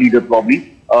local leader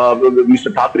probably,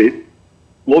 Mr. Thackeray.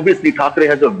 Obviously, Thackeray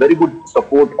has a very good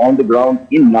support on the ground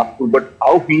in Nagpur, but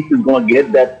how he is going to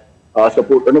get that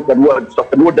support,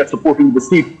 convert that support into the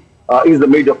seat is the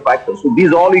major factor. So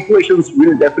these all equations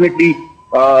will definitely,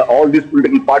 all these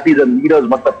political parties and leaders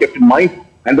must have kept in mind,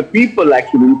 and the people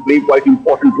actually play quite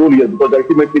important role here, because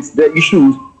ultimately it's their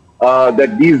issues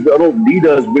that these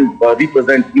leaders will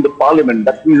represent in the parliament.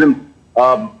 That's the reason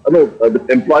the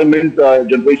employment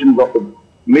generation is a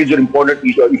major important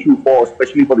issue for,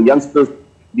 especially for the youngsters.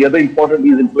 The other important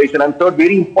is inflation, and third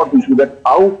very important issue that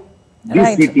how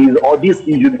these cities or this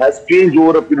region has changed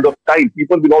over a period of time.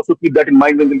 People will also keep that in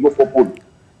mind when they go for poll.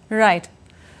 Right.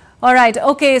 All right.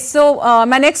 Okay. So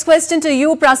my next question to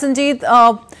you, Prasenjit,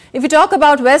 if you talk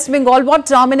about West Bengal, what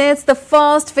dominates the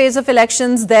first phase of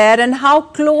elections there, and how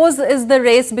close is the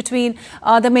race between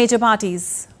the major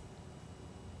parties?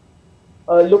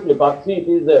 Look, Lipakshi, it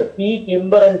is tea,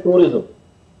 timber and tourism.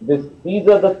 These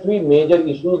are the three major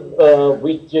issues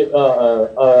which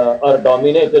are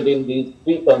dominated in these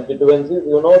three constituencies.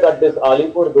 You know that this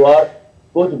Alipur Dwar,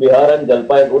 Kuch Bihar and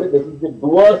Jalpaiguri, this is the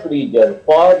Duars region,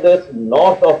 farthest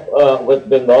north of West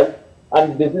Bengal,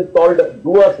 and this is called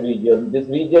Duars region. This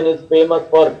region is famous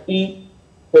for tea,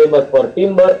 famous for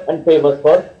timber and famous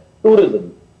for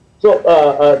tourism. So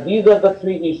these are the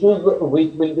three issues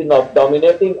which will be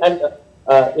dominating, and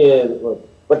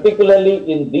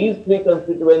particularly in these three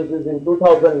constituencies in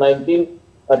 2019,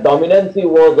 dominancy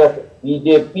was of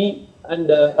BJP and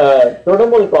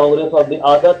Trinamool Congress on the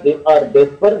other. They are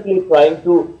desperately trying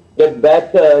to get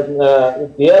back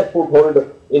their foothold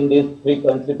in these three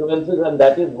constituencies, and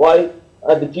that is why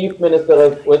the Chief Minister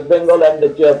of West Bengal and the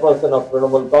Chairperson of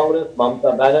Trinamool Congress,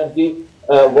 Mamata Banerjee,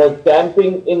 was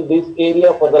camping in this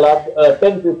area for the last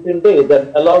 10-15 days,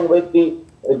 and along with the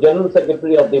General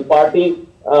Secretary of the party,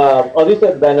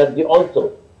 Abhishek Banerjee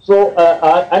also. So,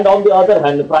 and on the other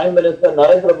hand, Prime Minister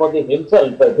Narendra Modi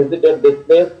himself visited this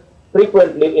place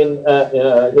frequently in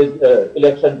his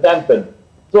election campaign.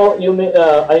 So,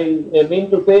 I mean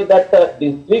to say that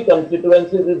these three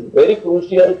constituencies is very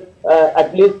crucial,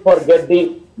 at least for get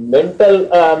the mental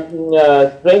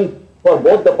strength for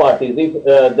both the parties. If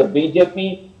the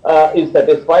BJP is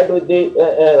satisfied with the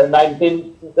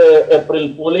 19th April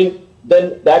polling,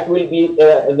 then that will be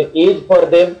an age for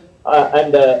them,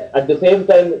 and at the same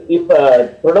time, if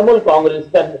Trinamool Congress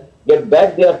can get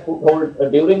back their foothold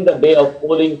during the day of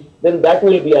polling, then that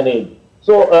will be an age.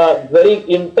 So very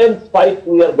intense fight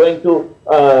we are going to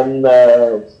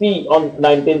see on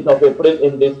 19th of April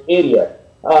in this area.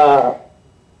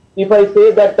 If I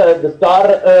say that the star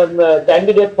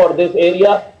candidate for this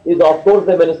area is of course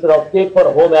the Minister of State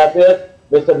for Home Affairs,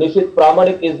 Mr. Nishit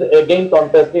Pramanik, is again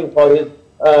contesting for his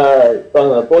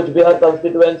Kuch Bihar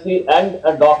constituency, and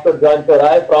Dr. Joyanta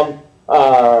Rai from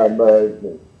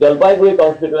Jalpaiguri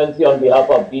constituency on behalf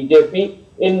of BJP.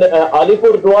 In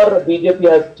Alipur Dwar, BJP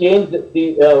has changed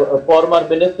the former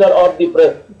minister, or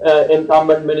the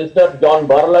incumbent minister, John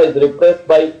Barla, is replaced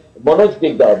by Manoj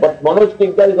Tigda. But Manoj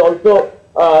Tigda is also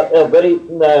a very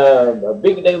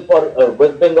big name for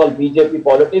West Bengal BJP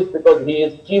politics, because he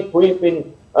is chief whip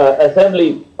in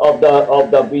assembly of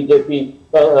the BJP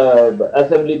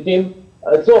assembly team.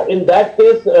 So in that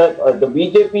case, the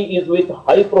BJP is with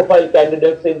high profile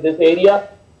candidates in this area.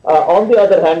 On the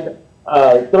other hand,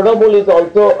 Trinamool is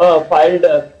also filed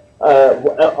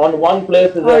on one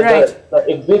place is the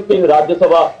existing Rajya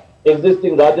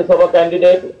Sabha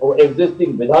candidate, or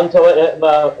existing Vidhan Sabha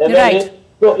MLA,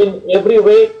 So in every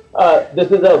way,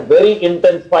 this is a very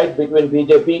intense fight between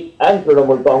BJP and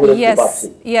Trinamool Congress.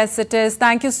 Yes, it is.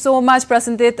 Thank you so much,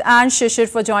 Prasenjit and Shishir,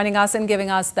 for joining us and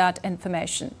giving us that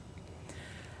information.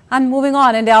 And moving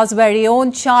on, India's very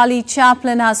own Charlie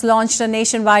Chaplin has launched a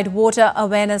nationwide voter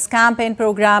awareness campaign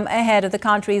program ahead of the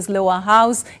country's lower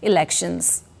house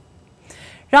elections.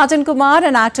 Rajan Kumar,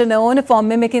 an actor known for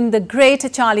mimicking the great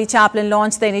Charlie Chaplin,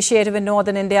 launched the initiative in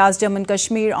northern India's Jammu and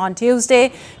Kashmir on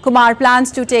Tuesday. Kumar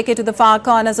plans to take it to the far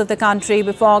corners of the country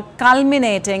before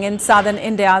culminating in southern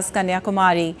India's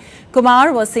Kanyakumari.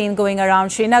 Kumar was seen going around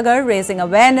Srinagar, raising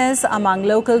awareness among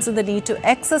locals of the need to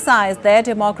exercise their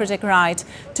democratic right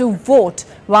to vote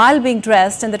while being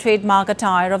dressed in the trademark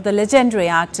attire of the legendary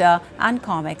actor and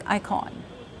comic icon.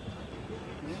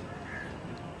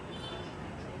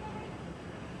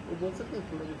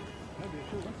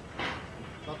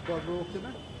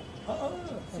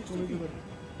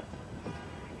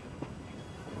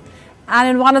 And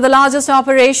in one of the largest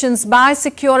operations by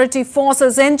security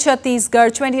forces in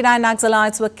Chhattisgarh, 29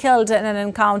 Naxalites were killed in an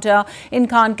encounter in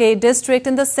Kanke district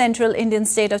in the central Indian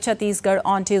state of Chhattisgarh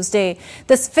on Tuesday.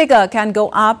 This figure can go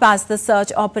up as the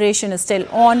search operation is still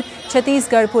on,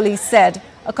 Chhattisgarh police said.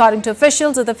 According to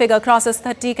officials, if the figure crosses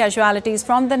 30 casualties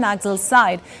from the Naxal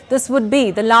side, this would be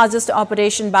the largest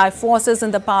operation by forces in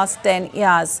the past 10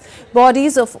 years.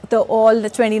 Bodies of all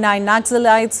the 29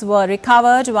 Naxalites were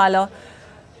recovered, while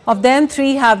of them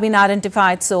 3 have been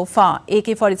identified so far.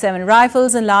 AK-47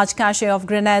 rifles and large cache of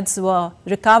grenades were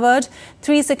recovered.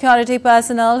 3 security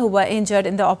personnel who were injured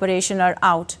in the operation are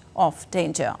out of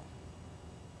danger.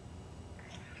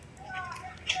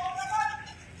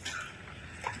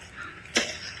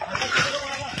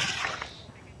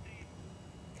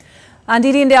 And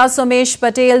DD India's Somesh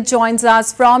Patel joins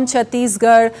us from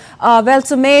Chhattisgarh. Well,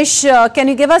 Somesh, can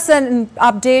you give us an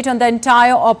update on the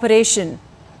entire operation?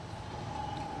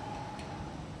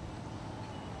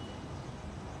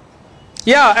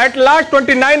 Yeah, at last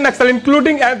 29 Naxal,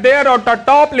 including their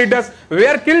top leaders,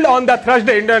 were killed on the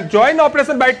Thursday in a joint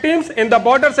operation by teams in the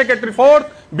Border Secretary Force,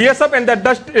 BSF and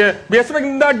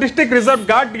the District Reserve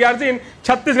Guard DRG in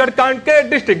Chhattisgarh Kanke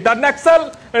district. The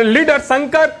Naxal leader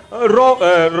Shankar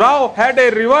Rao had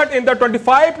a reward in the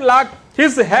 25 lakh.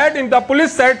 His head in the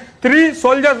police said 3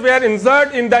 soldiers were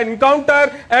injured in the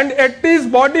encounter and 80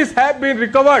 bodies have been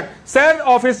recovered. Said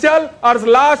official are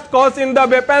last cause in the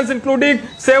weapons including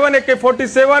 7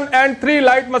 AK-47 and 3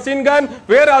 light machine gun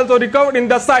were also recovered in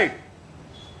the site.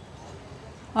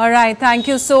 All right. Thank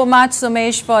you so much,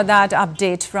 Somesh, for that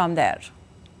update from there.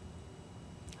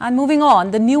 And moving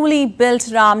on, the newly built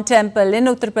Ram temple in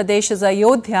Uttar Pradesh's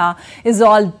Ayodhya is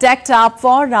all decked up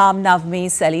for Ram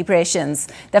Navami celebrations.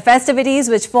 The festivities,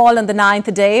 which fall on the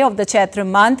 9th day of the Chaitra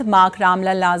month, mark Ram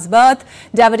Lalla's birth.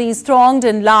 Devotees thronged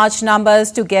in large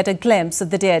numbers to get a glimpse of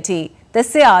the deity.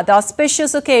 This year, the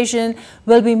auspicious occasion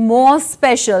will be more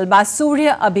special by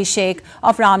Surya Abhishek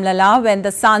of Ram Lalla, when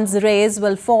the sun's rays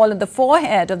will fall on the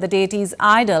forehead of the deity's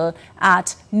idol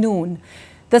at noon.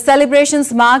 The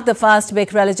celebrations mark the first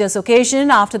big religious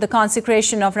occasion after the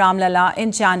consecration of Ram Lalla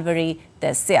in January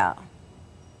this year.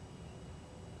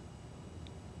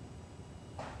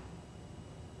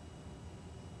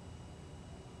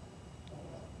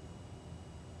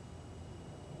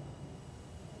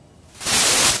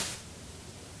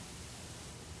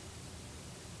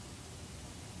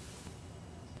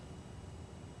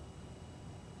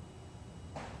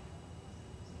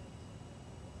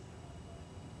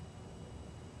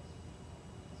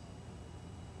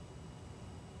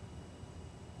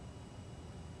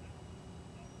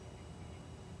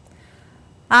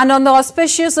 And on the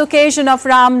auspicious occasion of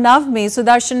Ram Navami,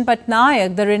 Sudarshan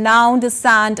Patnaik, the renowned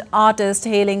sand artist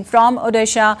hailing from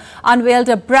Odisha, unveiled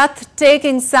a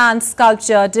breathtaking sand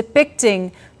sculpture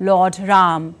depicting Lord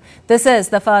Ram. This is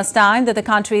the first time that the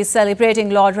country is celebrating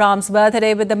Lord Ram's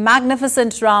birthday with the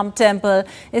magnificent Ram temple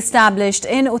established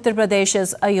in Uttar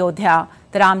Pradesh's Ayodhya.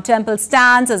 The Ram temple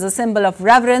stands as a symbol of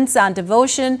reverence and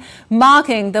devotion,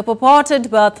 marking the purported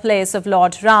birthplace of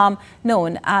Lord Ram,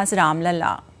 known as Ram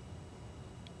Lalla.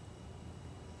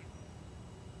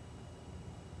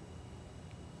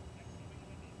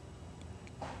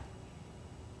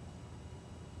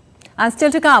 And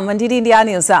still to come on DD India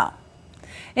News Hour.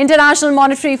 International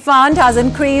Monetary Fund has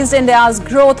increased India's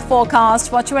growth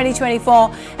forecast for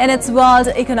 2024 in its World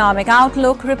Economic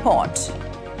Outlook report.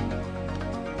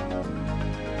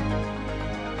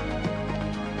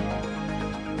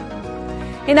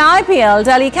 In IPL,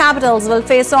 Delhi Capitals will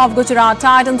face off Gujarat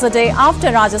Titans a day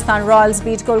after Rajasthan Royals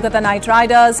beat Kolkata Knight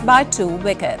Riders by 2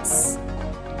 wickets.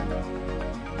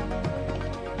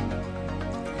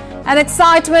 And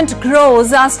excitement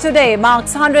grows as today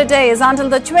marks 100 days until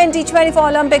the 2024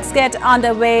 Olympics get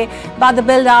underway. But the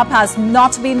build-up has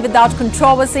not been without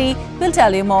controversy. We'll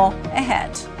tell you more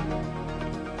ahead.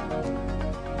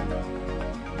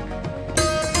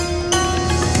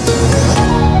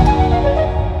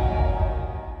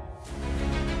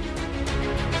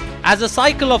 As the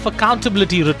cycle of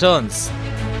accountability returns,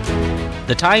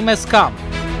 the time has come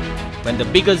when the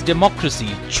biggest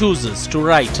democracy chooses to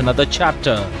write another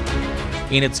chapter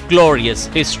in its glorious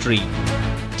history.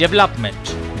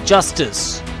 Development,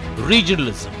 justice,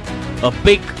 regionalism, a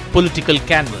big political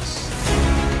canvas.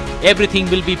 Everything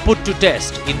will be put to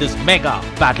test in this mega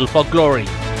battle for glory.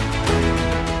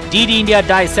 DD India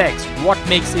dissects what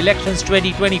makes elections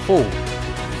 2024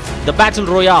 the battle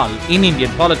royale in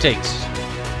Indian politics.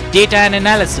 Data and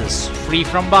analysis free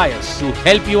from bias to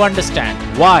help you understand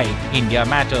why India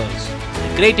matters.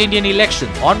 The Great Indian Election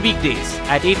on weekdays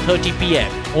at 8:30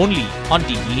 p.m. only on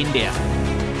DD India.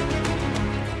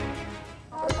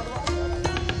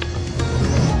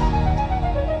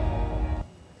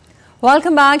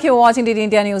 Welcome back. You're watching DD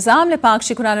India News. I'm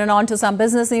Nipakshi Kuran, and on to some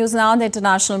business news now. The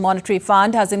International Monetary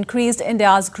Fund has increased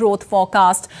India's growth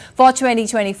forecast for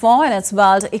 2024 in its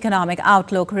World Economic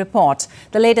Outlook report.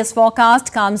 The latest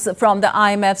forecast comes from the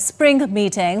IMF spring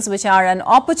meetings, which are an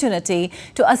opportunity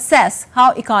to assess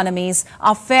how economies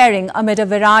are faring amid a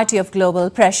variety of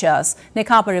global pressures. Nick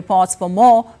Harper reports for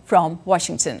more from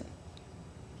Washington.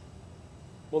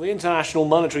 Well, the International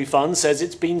Monetary Fund says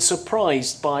it's been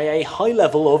surprised by a high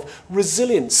level of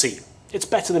resiliency. Its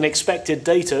better than expected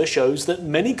data shows that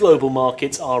many global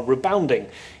markets are rebounding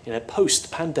in a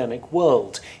post-pandemic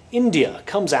world. India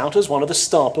comes out as one of the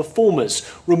star performers,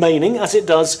 remaining as it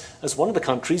does as one of the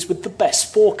countries with the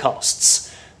best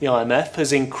forecasts. The IMF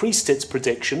has increased its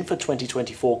prediction for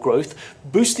 2024 growth,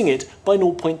 boosting it by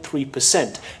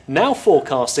 0.3%, now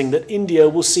forecasting that India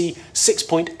will see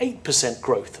 6.8%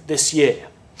 growth this year.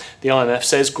 The IMF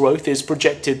says growth is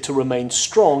projected to remain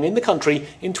strong in the country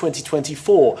in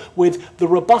 2024, with the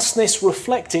robustness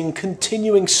reflecting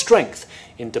continuing strength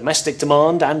in domestic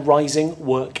demand and rising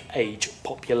work-age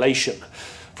population.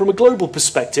 From a global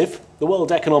perspective, the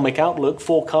World Economic Outlook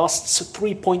forecasts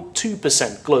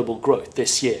 3.2% global growth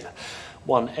this year.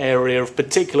 One area of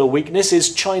particular weakness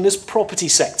is China's property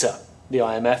sector. The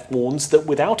IMF warns that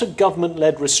without a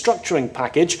government-led restructuring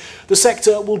package, the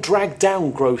sector will drag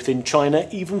down growth in China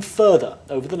even further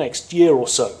over the next year or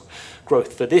so.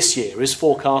 Growth for this year is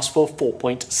forecast for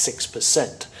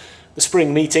 4.6%. The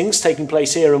spring meetings taking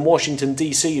place here in Washington,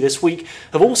 D.C. this week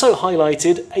have also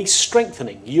highlighted a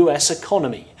strengthening US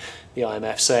economy. The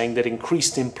IMF saying that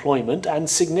increased employment and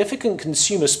significant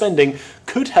consumer spending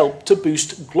could help to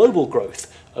boost global growth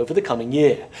over the coming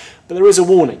year. But there is a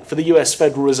warning for the US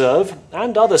Federal Reserve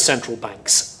and other central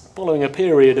banks. Following a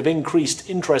period of increased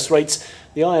interest rates,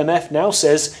 the IMF now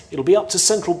says it'll be up to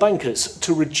central bankers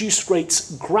to reduce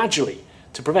rates gradually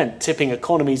to prevent tipping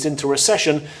economies into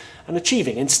recession and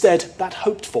achieving instead that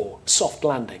hoped-for soft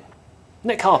landing.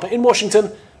 Nick Harper in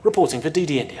Washington, reporting for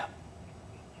DD India.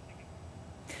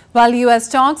 While U.S.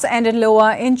 stocks ended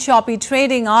lower in choppy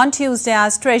trading on Tuesday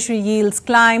as Treasury yields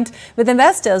climbed, with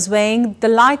investors weighing the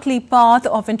likely path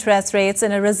of interest rates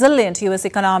in a resilient U.S.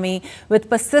 economy with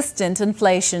persistent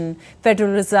inflation.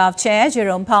 Federal Reserve Chair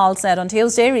Jerome Powell said on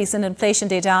Tuesday recent inflation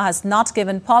data has not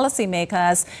given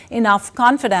policymakers enough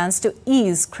confidence to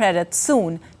ease credit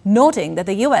soon, noting that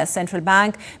the U.S. Central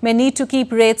Bank may need to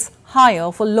keep rates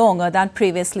higher for longer than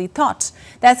previously thought.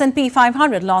 The S&P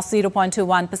 500 lost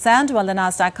 0.21%, while the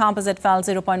Nasdaq Composite fell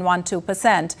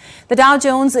 0.12%. The Dow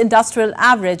Jones Industrial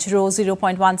Average rose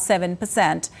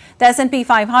 0.17%. The S&P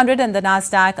 500 and the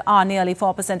Nasdaq are nearly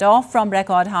 4% off from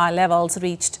record high levels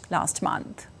reached last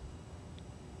month.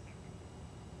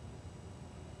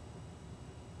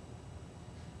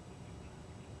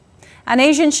 And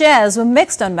Asian shares were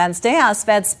mixed on Wednesday as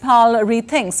Fed's Powell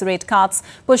rethinks rate cuts,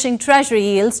 pushing Treasury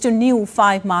yields to new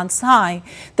 5-month high.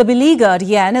 The beleaguered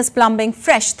yen is plumbing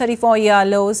fresh 34-year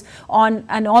lows on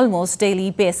an almost daily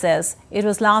basis. It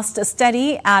was last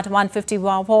steady at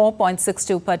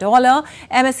 154.62 per dollar.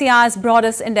 MSCI's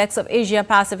broadest index of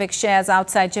Asia-Pacific shares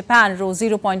outside Japan rose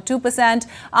 0.2%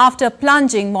 after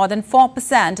plunging more than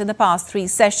 4% in the past 3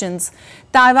 sessions.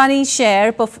 Taiwanese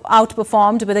share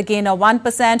outperformed with a gain of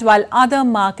 1%, while other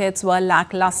markets were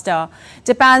lackluster.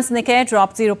 Japan's Nikkei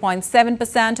dropped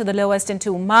 0.7% to the lowest in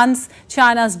 2 months.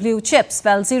 China's blue chips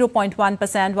fell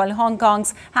 0.1%, while Hong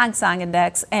Kong's Hang Seng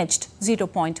Index edged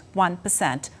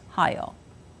 0.1% higher.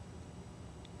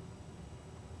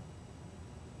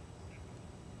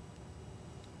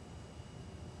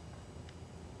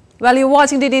 Well, you're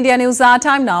watching DD India News. Our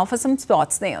time now for some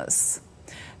sports news.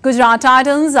 Gujarat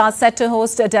Titans are set to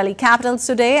host Delhi Capitals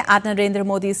today at Narendra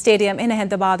Modi Stadium in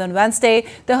Ahmedabad on Wednesday.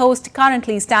 The host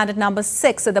currently stand at number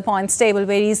 6 at the points table,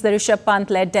 whereas the Rishabh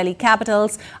Pant-led Delhi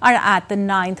Capitals are at the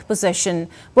 9th position.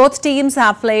 Both teams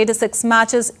have played 6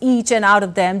 matches each, and out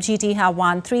of them, GT have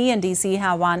won 3 and DC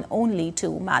have won only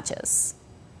 2 matches.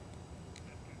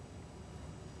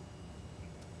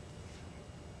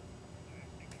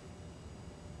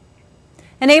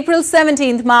 And April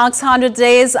 17th marks 100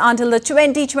 days until the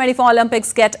 2024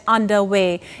 Olympics get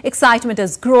underway. Excitement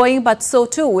is growing, but so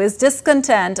too is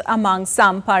discontent among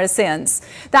some Parisians.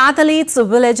 The athletes'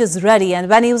 village is ready and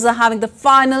venues are having the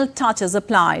final touches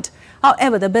applied.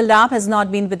 However, the build-up has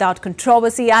not been without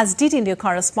controversy, as DT India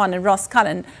correspondent Ross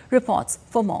Cullen reports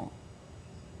for more.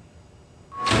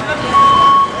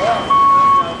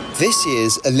 This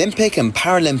year's Olympic and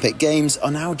Paralympic Games are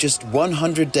now just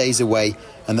 100 days away,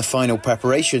 and the final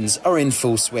preparations are in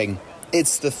full swing.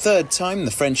 It's the 3rd time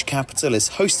the French capital is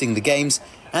hosting the Games,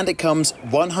 and it comes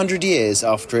 100 years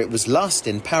after it was last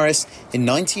in Paris in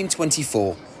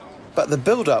 1924. But the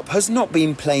build-up has not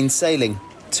been plain sailing.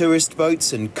 Tourist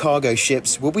boats and cargo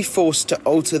ships will be forced to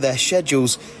alter their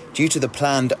schedules due to the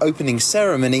planned opening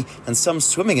ceremony and some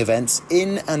swimming events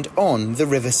in and on the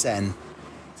River Seine.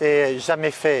 This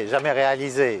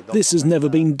has never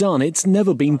been done, it's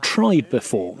never been tried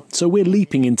before, so we're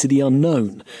leaping into the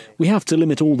unknown. We have to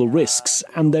limit all the risks,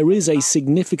 and there is a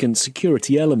significant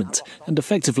security element, and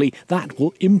effectively that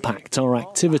will impact our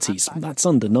activities. That's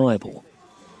undeniable.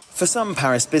 For some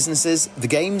Paris businesses, the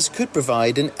Games could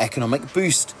provide an economic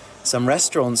boost. Some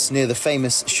restaurants near the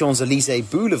famous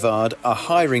Champs-Élysées Boulevard are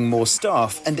hiring more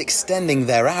staff and extending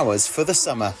their hours for the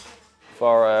summer.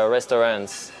 For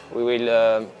restaurants, we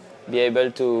will be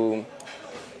able to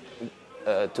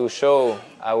show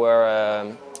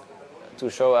our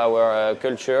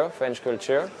culture, French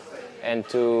culture, and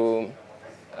to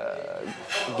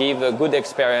give a good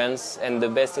experience and the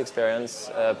best experience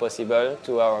possible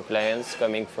to our clients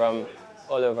coming from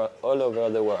all over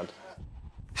the world.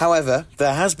 However,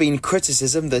 there has been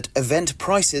criticism that event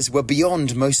prices were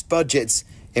beyond most budgets.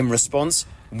 In response,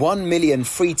 1 million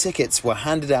free tickets were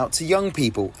handed out to young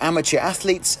people, amateur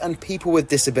athletes and people with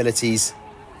disabilities.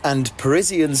 And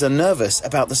Parisians are nervous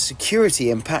about the security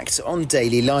impact on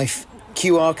daily life.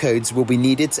 QR codes will be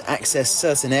needed to access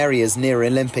certain areas near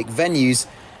Olympic venues,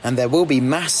 and there will be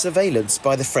mass surveillance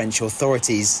by the French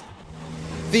authorities.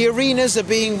 The arenas are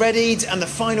being readied and the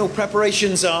final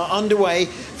preparations are underway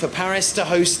for Paris to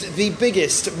host the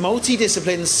biggest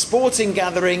multidiscipline sporting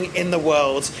gathering in the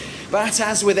world. But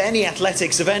as with any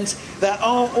athletics event, there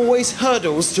are always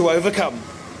hurdles to overcome.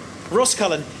 Ross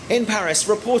Cullen in Paris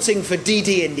reporting for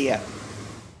DD India.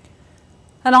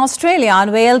 And Australia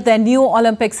unveiled their new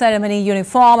Olympic ceremony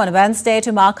uniform on Wednesday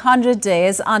to mark 100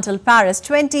 days until Paris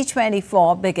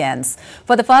 2024 begins.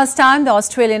 For the first time, the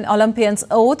Australian Olympians'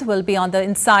 oath will be on the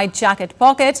inside jacket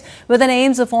pocket, with the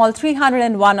names of all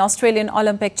 301 Australian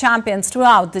Olympic champions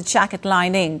throughout the jacket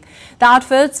lining. The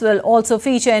outfits will also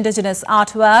feature Indigenous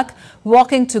artwork.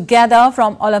 Walking together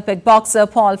from Olympic boxer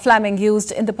Paul Fleming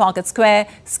used in the pocket square,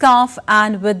 scarf,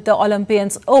 and with the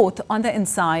Olympians' oath on the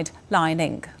inside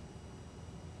lining.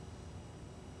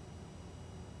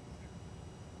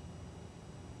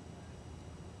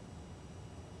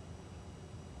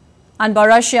 And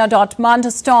Borussia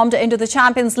Dortmund stormed into the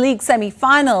Champions League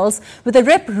semi-finals with a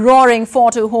rip-roaring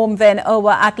 4-2 home win over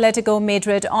Atletico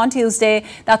Madrid on Tuesday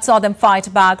that saw them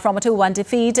fight back from a 2-1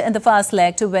 defeat in the first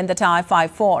leg to win the tie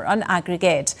 5-4 on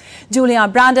aggregate.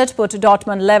 Julian Brandt put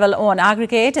Dortmund level on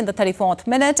aggregate in the 34th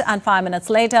minute, and 5 minutes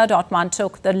later Dortmund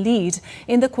took the lead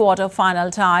in the quarter-final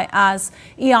tie as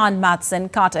Ian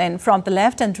Maatsen cut in from the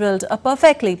left and drilled a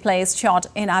perfectly placed shot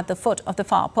in at the foot of the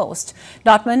far post.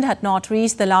 Dortmund had not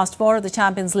reached the last 4 of the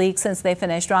Champions League since they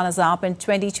finished runners-up in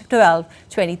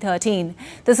 2012-2013.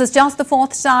 This is just the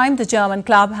 4th time the German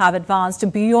club have advanced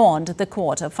beyond the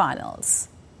quarter-finals.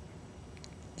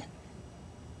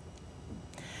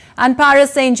 And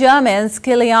Paris Saint-Germain's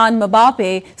Kylian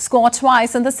Mbappe scored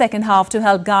twice in the second half to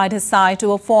help guide his side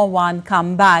to a 4-1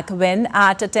 comeback win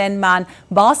at a 10-man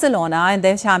Barcelona in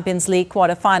their Champions League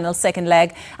quarter-final second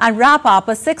leg and wrap up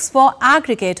a 6-4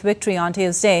 aggregate victory on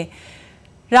Tuesday.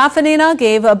 Rafinha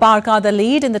gave Barca the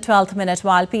lead in the 12th minute,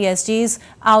 while PSG's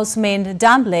Ousmane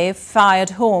Dembélé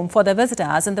fired home for the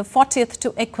visitors in the 40th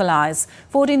to equalise.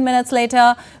 14 minutes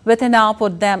later, Vitinha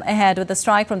put them ahead with a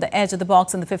strike from the edge of the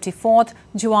box in the 54th.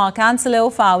 Joao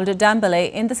Cancelo fouled Dembélé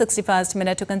in the 61st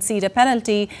minute to concede a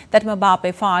penalty that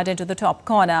Mbappe fired into the top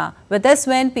corner. With this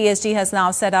win, PSG has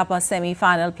now set up a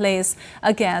semi-final place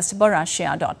against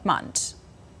Borussia Dortmund.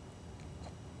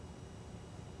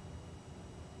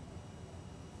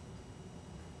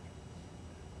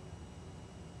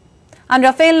 And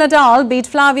Rafael Nadal beat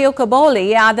Flavio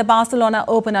Cobolli at the Barcelona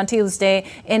Open on Tuesday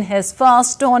in his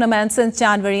first tournament since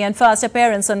January and first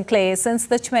appearance on clay since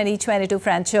the 2022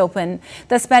 French Open.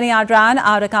 The Spaniard ran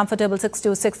out a comfortable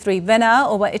 6-2, 6-3 winner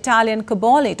over Italian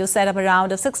Cobolli to set up a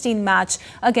round of 16 match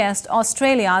against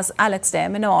Australia's Alex de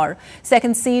Minaur.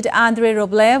 Second seed Andrei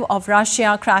Rublev of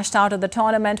Russia crashed out of the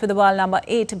tournament with the world number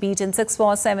 8 beaten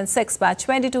 6-4, 7-6 by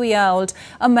 22-year-old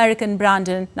American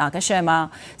Brandon Nakashima.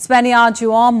 Spaniard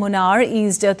Juan Munar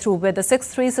eased through with a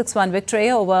 6-3, 6-1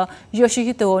 victory over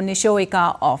Yoshihito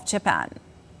Nishoika of Japan.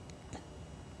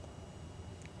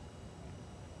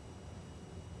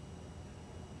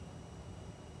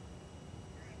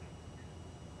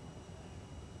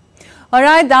 All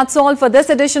right, that's all for this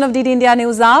edition of DD India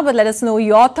News Hour. But let us know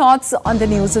your thoughts on the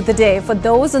news of the day. For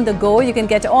those on the go, you can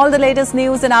get all the latest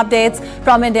news and updates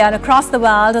from India and across the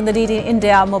world on the DD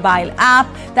India mobile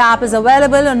app. The app is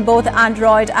available on both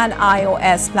Android and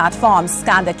iOS platforms.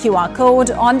 Scan the QR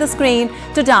code on the screen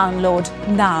to download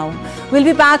now. We'll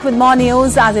be back with more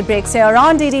news as it breaks here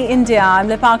on DD India. I'm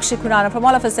Lipakshi Kurana from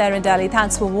all of us here in Delhi.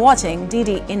 Thanks for watching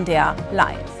DD India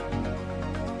Live.